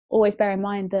always bear in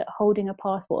mind that holding a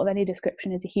passport of any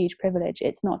description is a huge privilege.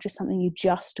 It's not just something you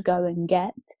just go and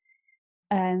get.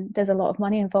 There's a lot of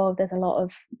money involved. There's a lot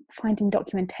of finding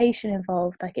documentation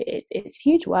involved. Like it's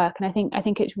huge work, and I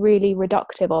think it's really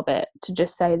reductive of it to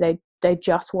just say they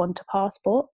just want a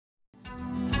passport.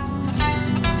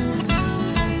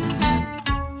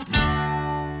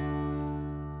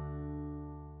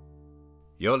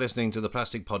 You're listening to the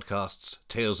Plastic Podcast's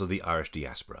Tales of the Irish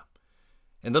Diaspora.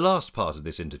 In the last part of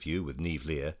this interview with Niamh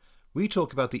Lear, we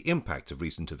talk about the impact of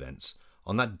recent events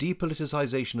on that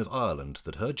depoliticisation of Ireland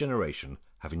that her generation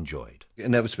have enjoyed.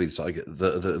 Inevitably, it's like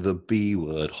the B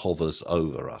word hovers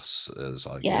over us as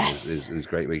like Yes. is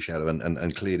great big shadow,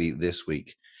 and clearly this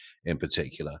week in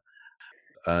particular.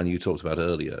 And you talked about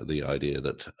earlier the idea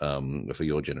that for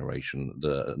your generation,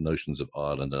 the notions of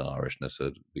Ireland and Irishness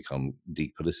had become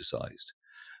depoliticised.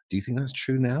 Do you think that's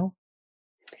true now?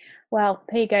 Well,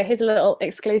 here you go. Here's a little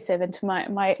exclusive into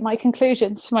my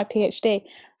conclusions to my PhD.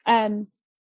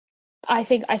 I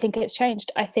think it's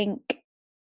changed. I think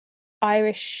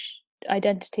Irish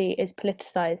identity is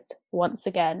politicised once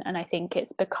again, and I think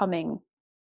it's becoming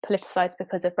politicised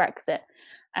because of Brexit.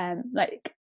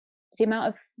 Like the amount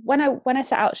of when I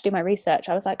set out to do my research,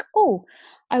 I was like, oh,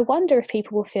 I wonder if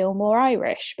people will feel more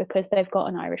Irish because they've got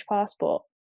an Irish passport.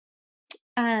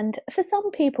 And for some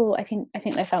people, I think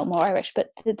they felt more Irish.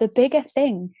 But the bigger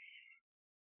thing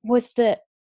was that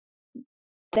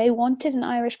they wanted an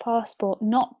Irish passport,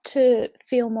 not to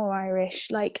feel more Irish,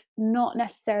 like not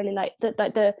necessarily like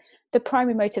the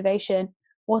primary motivation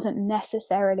wasn't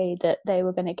necessarily that they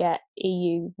were going to get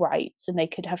EU rights and they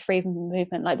could have freedom of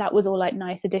movement. Like that was all like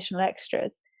nice additional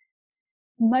extras.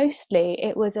 Mostly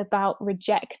it was about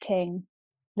rejecting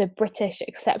the British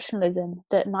exceptionalism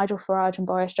that Nigel Farage and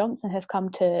Boris Johnson have come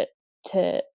to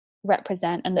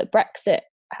represent, and that Brexit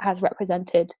has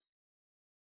represented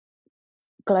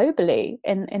globally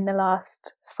in the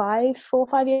last 4 or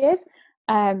 5 years.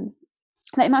 The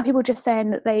amount of people just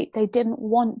saying that they didn't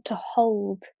want to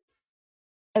hold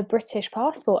a British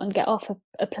passport and get off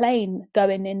a plane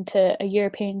going into a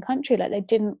European country. Like they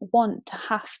didn't want to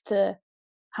have to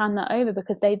hand that over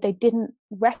because they didn't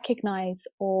recognise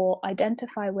or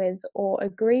identify with or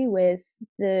agree with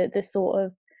the sort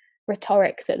of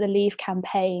rhetoric that the Leave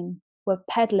campaign were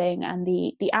peddling, and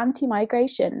the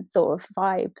anti-migration sort of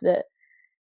vibe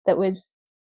that was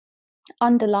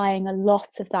underlying a lot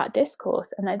of that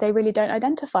discourse, and they really don't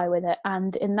identify with it.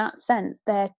 And in that sense,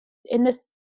 they're in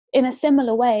a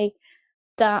similar way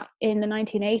that in the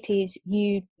 1980s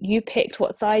you picked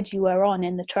what side you were on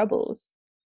in the Troubles.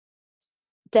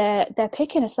 They're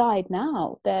picking a side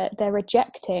now. They're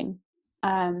rejecting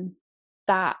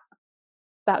that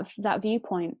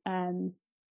viewpoint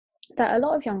that a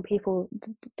lot of young people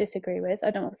disagree with.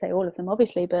 I don't want to say all of them,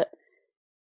 obviously, but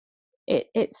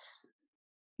it's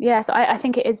yes. I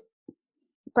think it is.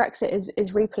 Brexit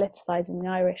is repoliticizing the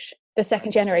Irish, the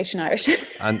second generation Irish.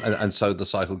 and so the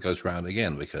cycle goes round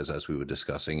again, because as we were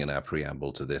discussing in our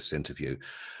preamble to this interview,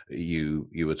 you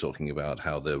were talking about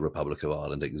how the Republic of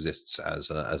Ireland exists as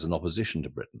an opposition to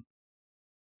Britain.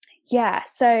 Yeah,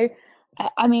 so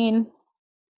I mean,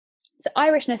 so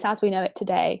Irishness as we know it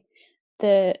today,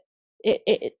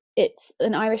 it's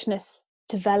an Irishness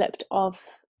developed of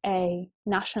a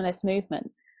nationalist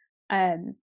movement.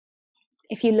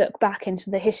 If you look back into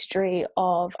the history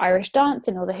of Irish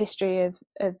dancing or the history of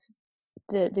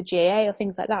the GAA or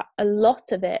things like that, a lot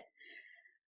of it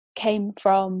came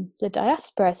from the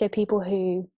diaspora. So people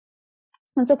who,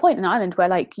 there's a point in Ireland where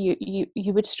like you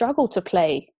would struggle to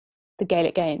play the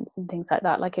Gaelic games and things like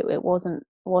that. Like it wasn't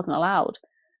allowed,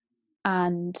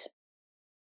 and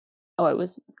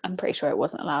I'm pretty sure it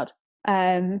wasn't allowed.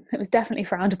 It was definitely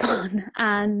frowned upon,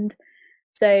 and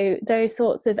so those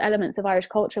sorts of elements of Irish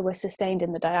culture were sustained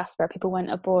in the diaspora. People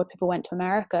went abroad, people went to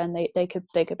America, and they could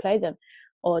play them,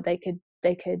 or they could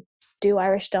do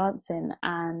Irish dancing,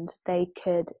 and they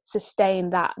could sustain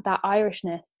that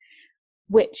Irishness,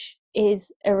 which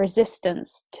is a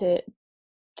resistance to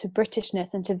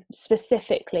Britishness and to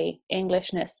specifically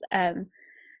Englishness.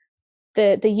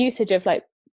 The usage of like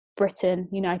Britain,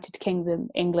 United Kingdom,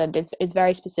 England is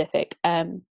very specific,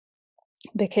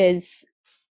 because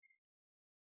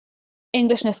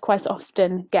Englishness quite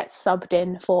often gets subbed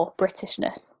in for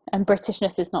Britishness, and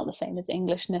Britishness is not the same as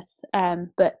Englishness,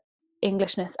 but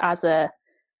Englishness as a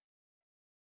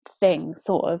thing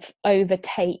sort of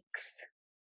overtakes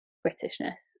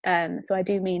Britishness. So I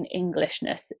do mean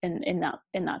Englishness in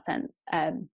that sense,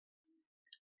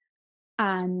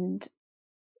 and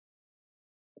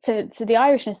so the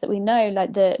Irishness that we know,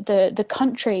 like the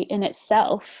country in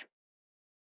itself,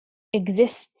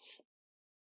 exists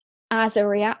as a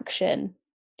reaction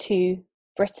to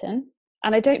Britain.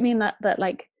 And I don't mean that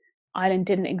like Ireland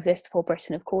didn't exist before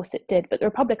Britain, of course it did, but the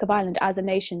Republic of Ireland as a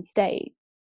nation state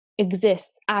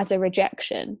exists as a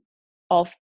rejection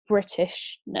of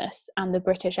Britishness and the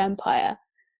British Empire.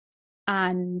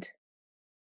 And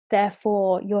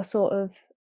therefore you're sort of,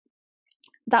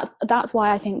 that's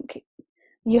why I think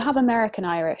you have American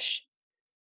Irish,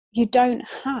 you don't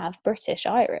have British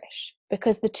Irish,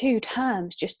 because the two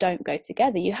terms just don't go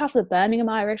together. You have the Birmingham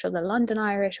Irish or the London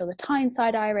Irish or the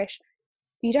Tyneside Irish.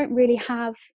 You don't really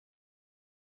have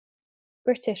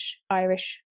British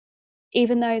Irish,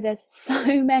 even though there's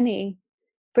so many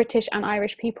British and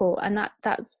Irish people. And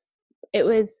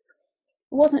it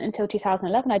wasn't until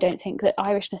 2011, I don't think, that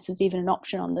Irishness was even an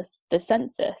option on the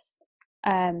census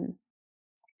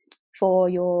for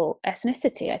your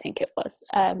ethnicity, I think it was.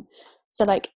 So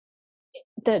like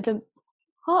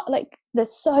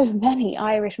there's so many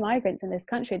Irish migrants in this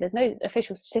country. There's no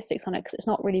official statistics on it because it's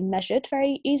not really measured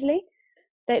very easily.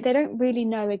 They don't really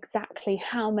know exactly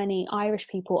how many Irish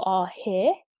people are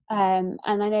here. And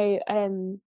I know,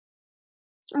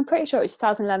 I'm pretty sure it was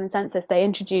 2011 census, they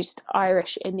introduced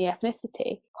Irish in the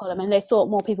ethnicity column, and they thought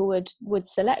more people would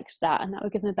select that, and that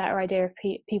would give them a better idea of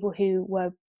people who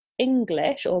were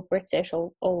English or British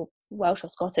or Welsh or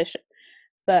Scottish,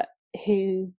 but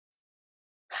who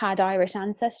had Irish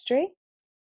ancestry.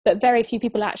 But very few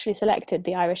people actually selected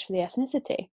the Irish for the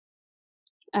ethnicity.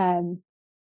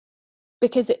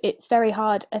 because it's very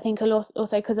hard, I think,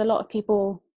 also because a lot of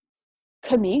people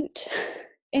commute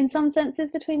in some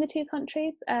senses between the two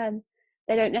countries.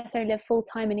 They don't necessarily live full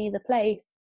time in either place,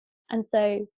 and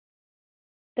so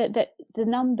the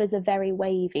numbers are very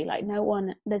wavy. Like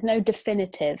there's no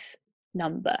definitive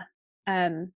number.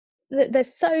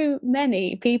 There's so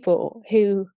many people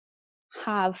who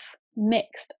have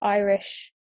mixed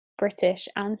Irish British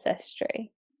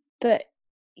ancestry, but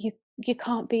you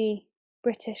can't be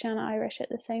British and Irish at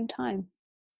the same time.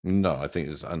 No, I think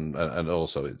it's and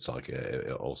also it's like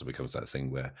it also becomes that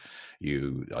thing where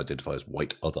you identify as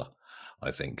white other.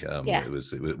 I think Yeah. it was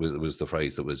the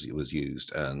phrase that was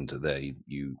used, and there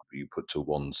you put to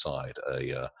one side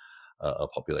a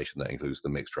population that includes the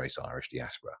mixed race Irish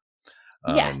diaspora,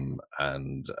 Yes.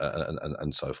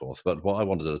 and so forth. But what I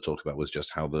wanted to talk about was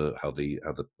just how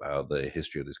the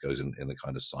history of this goes in the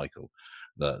kind of cycle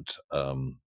that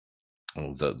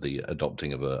the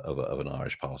adopting of an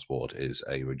Irish passport is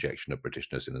a rejection of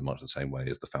Britishness in much the same way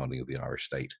as the founding of the Irish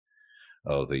state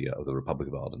of the Republic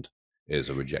of Ireland is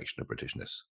a rejection of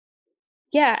Britishness.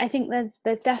 Yeah, I think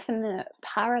there's definite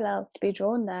parallels to be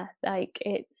drawn there. Like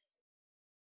it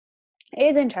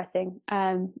is interesting.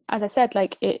 As I said,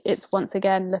 like it's once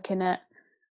again looking at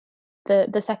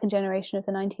the second generation of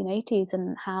the 1980s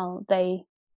and how they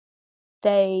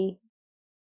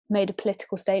made a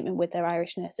political statement with their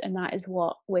Irishness, and that is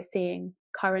what we're seeing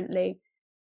currently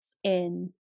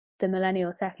in the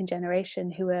millennial second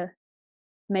generation, who are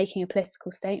making a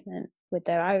political statement with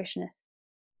their Irishness.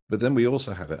 But then we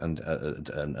also have it,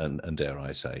 and dare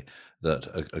I say that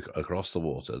across the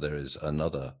water there is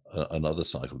another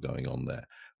cycle going on there,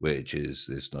 which is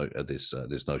this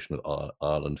notion of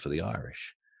Ireland for the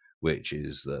Irish, which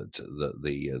is that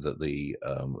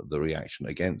the reaction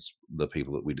against the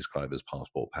people that we describe as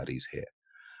passport paddies here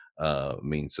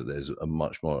means that there's a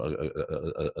much more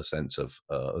a sense of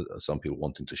some people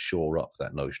wanting to shore up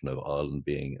that notion of Ireland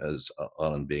being as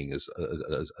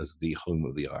the home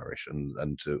of the Irish,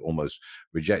 and to almost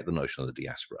reject the notion of the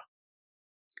diaspora.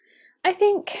 I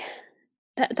think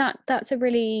that's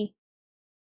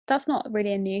not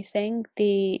really a new thing.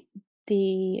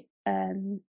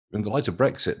 In the light of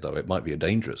Brexit, though, it might be a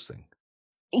dangerous thing.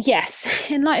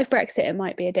 Yes, in light of Brexit, it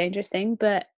might be a dangerous thing,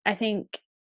 but I think,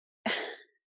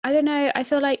 I don't know, I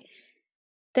feel like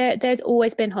there's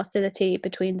always been hostility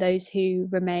between those who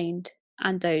remained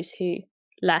and those who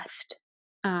left.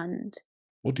 And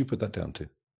what do you put that down to?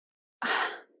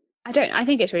 I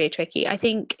think it's really tricky. I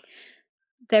think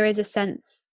there is a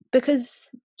sense,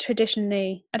 because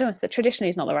traditionally, I don't want to say traditionally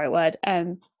is not the right word.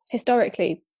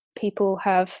 Historically, people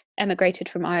have emigrated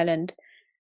from Ireland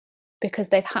because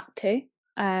they've had to,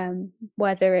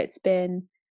 whether it's been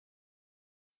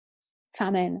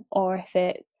famine or if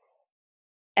it's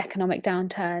economic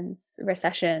downturns,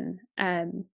 recession.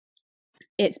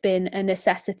 It's been a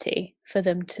necessity for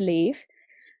them to leave.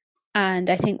 And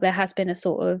I think there has been a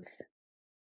sort of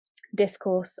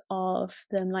discourse of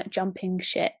them like jumping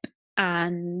ship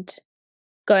and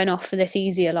going off for this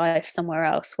easier life somewhere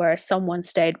else, whereas someone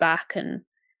stayed back and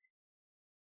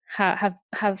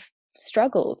have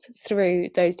struggled through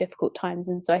those difficult times.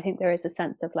 And so I think there is a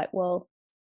sense of like, well,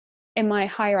 in my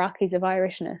hierarchies of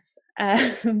Irishness,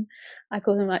 I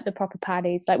call them like the proper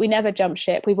paddies. Like, we never jump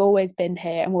ship. We've always been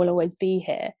here and we'll always be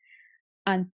here.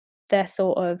 And they're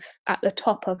sort of at the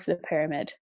top of the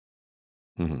pyramid.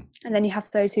 Mm-hmm. And then you have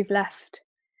those who've left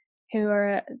who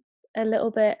are a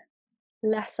little bit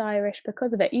less Irish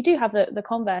because of it. You do have the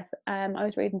converse. I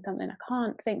was reading something, I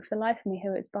can't think for the life of me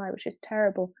who it's by, which is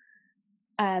terrible,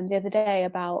 the other day,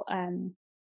 about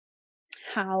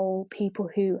how people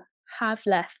who have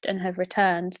left and have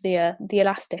returned, the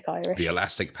elastic Irish, the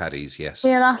elastic paddies, yes,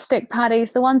 the elastic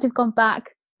paddies, the ones who've gone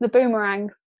back, the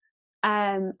boomerangs,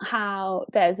 how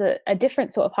there's a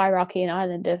different sort of hierarchy in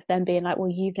Ireland of them being like, well,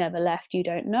 you've never left, you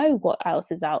don't know what else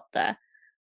is out there.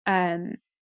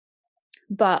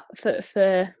 But for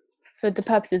the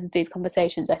purposes of these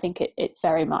conversations, I think it's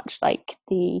very much like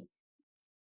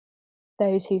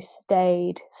those who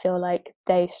stayed feel like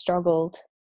they struggled,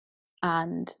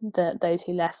 and those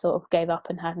who left sort of gave up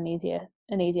and had an easier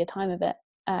time of it.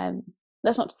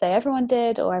 That's not to say everyone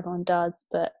did or everyone does,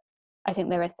 but I think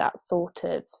there is that sort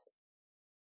of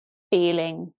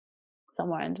feeling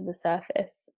somewhere under the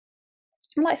surface.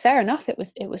 And like, fair enough, it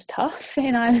was tough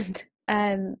in Ireland,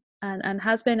 and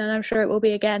has been, and I'm sure it will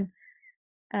be again.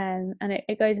 And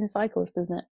it goes in cycles,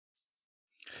 doesn't it?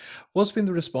 What's been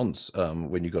the response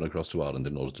when you got across to Ireland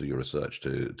in order to do your research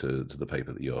to the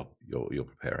paper that you're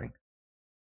preparing?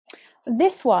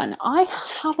 This one, I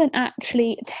haven't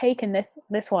actually taken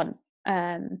this one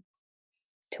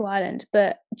to Ireland,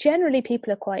 but generally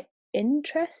people are quite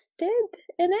interested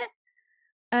in it.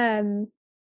 I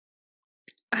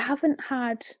haven't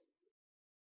had.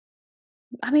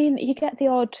 I mean, you get the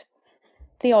odd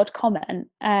comment.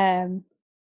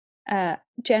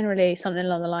 Generally something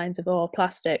along the lines of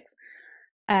plastics.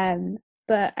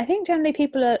 But I think generally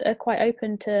people are quite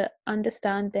open to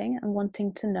understanding and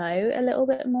wanting to know a little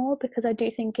bit more, because I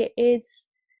do think it is,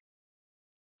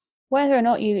 whether or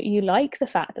not you like the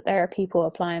fact that there are people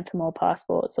applying for more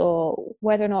passports, or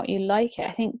whether or not you like it.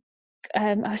 I think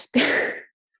I was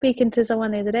speaking to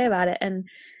someone the other day about it, and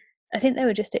I think they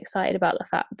were just excited about the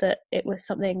fact that it was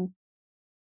something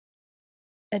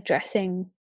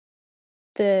addressing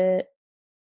the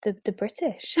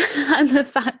British and the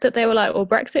fact that they were like, well,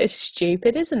 Brexit is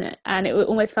stupid, isn't it? And it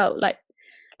almost felt like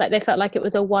they felt like it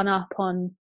was a one-up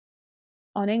on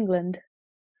England.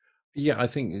 Yeah, I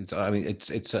think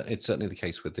it's certainly the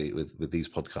case with these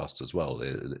podcasts as well.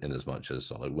 In as much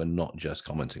as we're not just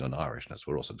commenting on Irishness,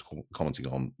 we're also commenting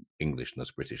on Englishness,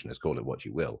 Britishness, call it what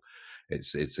you will.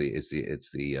 It's the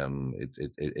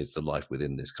life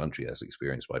within this country as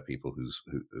experienced by people who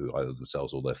either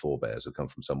themselves or their forebears have come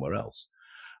from somewhere else.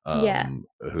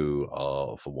 Who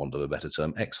are, for want of a better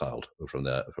term, exiled from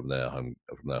their home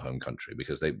country,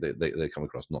 because they come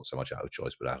across not so much out of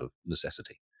choice but out of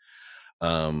necessity.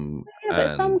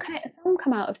 But some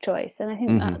come out of choice, and I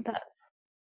think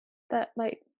that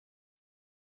like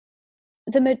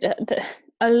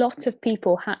a lot of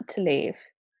people had to leave,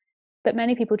 but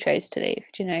many people chose to leave.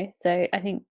 Do you know? So I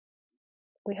think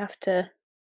we have to,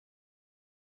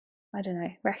 I don't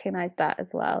know, recognize that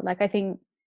as well. Like, I think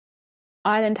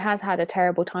Ireland has had a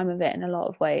terrible time of it in a lot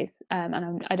of ways,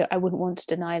 and I wouldn't want to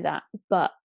deny that,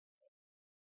 but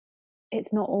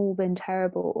it's not all been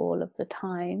terrible all of the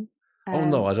time.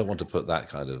 No, I don't want to put that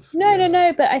kind of...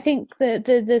 No, but I think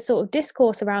the sort of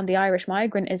discourse around the Irish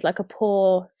migrant is like a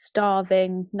poor,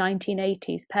 starving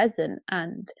 1980s peasant,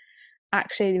 and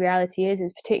actually the reality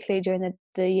is particularly during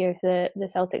the year of the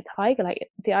Celtic Tiger, like,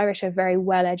 the Irish are very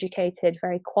well-educated,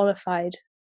 very qualified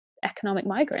economic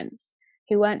migrants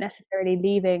who weren't necessarily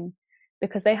leaving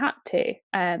because they had to.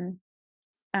 And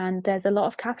there's a lot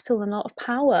of capital and a lot of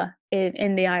power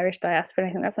in the Irish diaspora.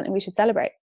 I think that's something we should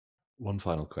celebrate. One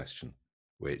final question,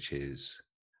 which is,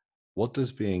 what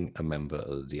does being a member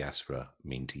of the diaspora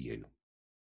mean to you?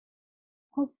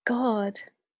 Oh God,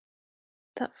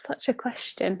 that's such a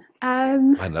question. I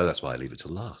know, that's why I leave it to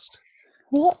last.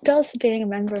 What does being a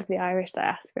member of the Irish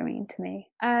diaspora mean to me?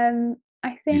 I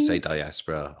think... You say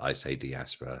diaspora, I say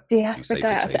diaspora. Diaspora, you say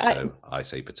diaspora. potato, I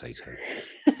say potato.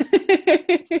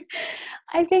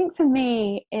 I think for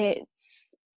me,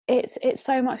 it's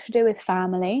so much to do with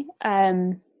family.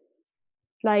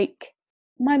 Like,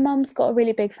 my mum's got a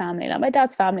really big family. Like, my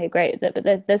dad's family are great, but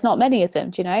there's not many of them,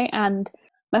 do you know? And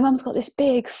my mum's got this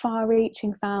big,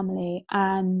 far-reaching family,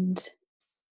 and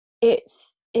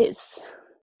it's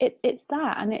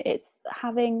that, and it's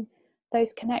having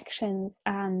those connections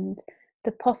and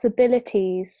the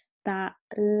possibilities that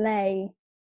lay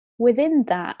within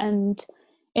that, and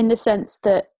in the sense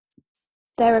that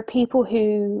there are people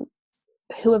who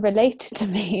are related to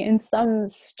me in some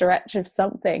stretch of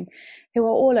something, who are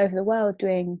all over the world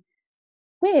doing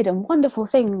weird and wonderful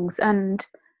things, and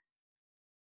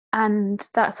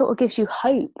that sort of gives you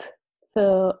hope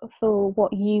for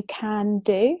what you can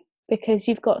do, because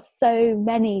you've got so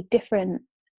many different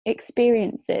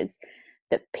experiences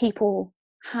that people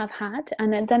have had,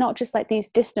 and then they're not just like these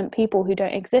distant people who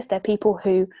don't exist. They're people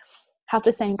who have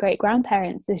the same great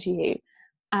grandparents as you.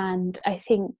 And I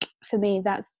think for me,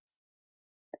 that's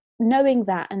knowing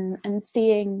that and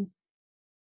seeing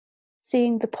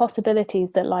the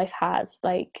possibilities that life has.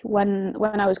 Like, when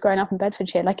I was growing up in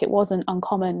Bedfordshire, like, it wasn't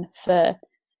uncommon for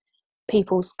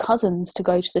people's cousins to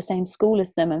go to the same school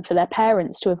as them, and for their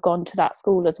parents to have gone to that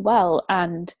school as well.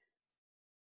 And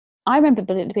I remember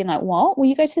being like, what? Will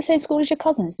you go to the same school as your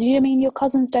cousins? Do you mean your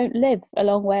cousins don't live a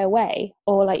long way away?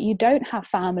 Or like, you don't have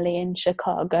family in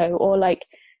Chicago? Or like,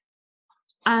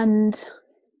 and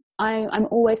I'm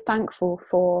always thankful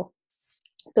for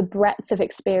the breadth of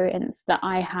experience that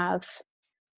I have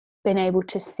been able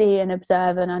to see and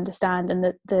observe and understand,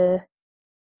 and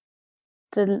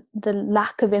the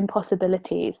lack of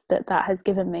impossibilities that has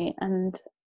given me. And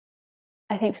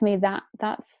I think for me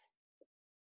that's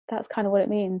kind of what it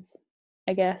means,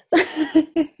 I guess.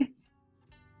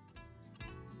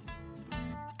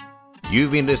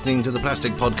 You've been listening to the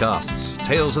Plastic Podcasts,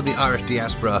 Tales of the Irish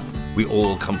Diaspora. We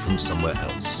all come from somewhere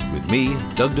else. With me,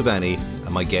 Doug Devaney,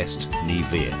 and my guest, Niamh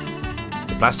Lear.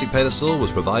 The Plastic Pedestal was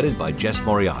provided by Jess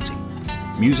Moriarty.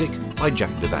 Music by Jack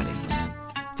Devaney.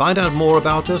 Find out more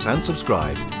about us and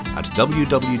subscribe at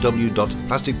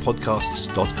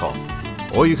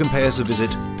www.plasticpodcasts.com, or you can pay us a visit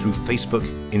through Facebook,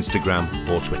 Instagram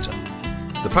or Twitter.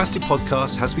 The Plastic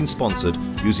Podcast has been sponsored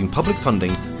using public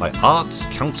funding by Arts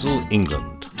Council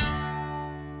England.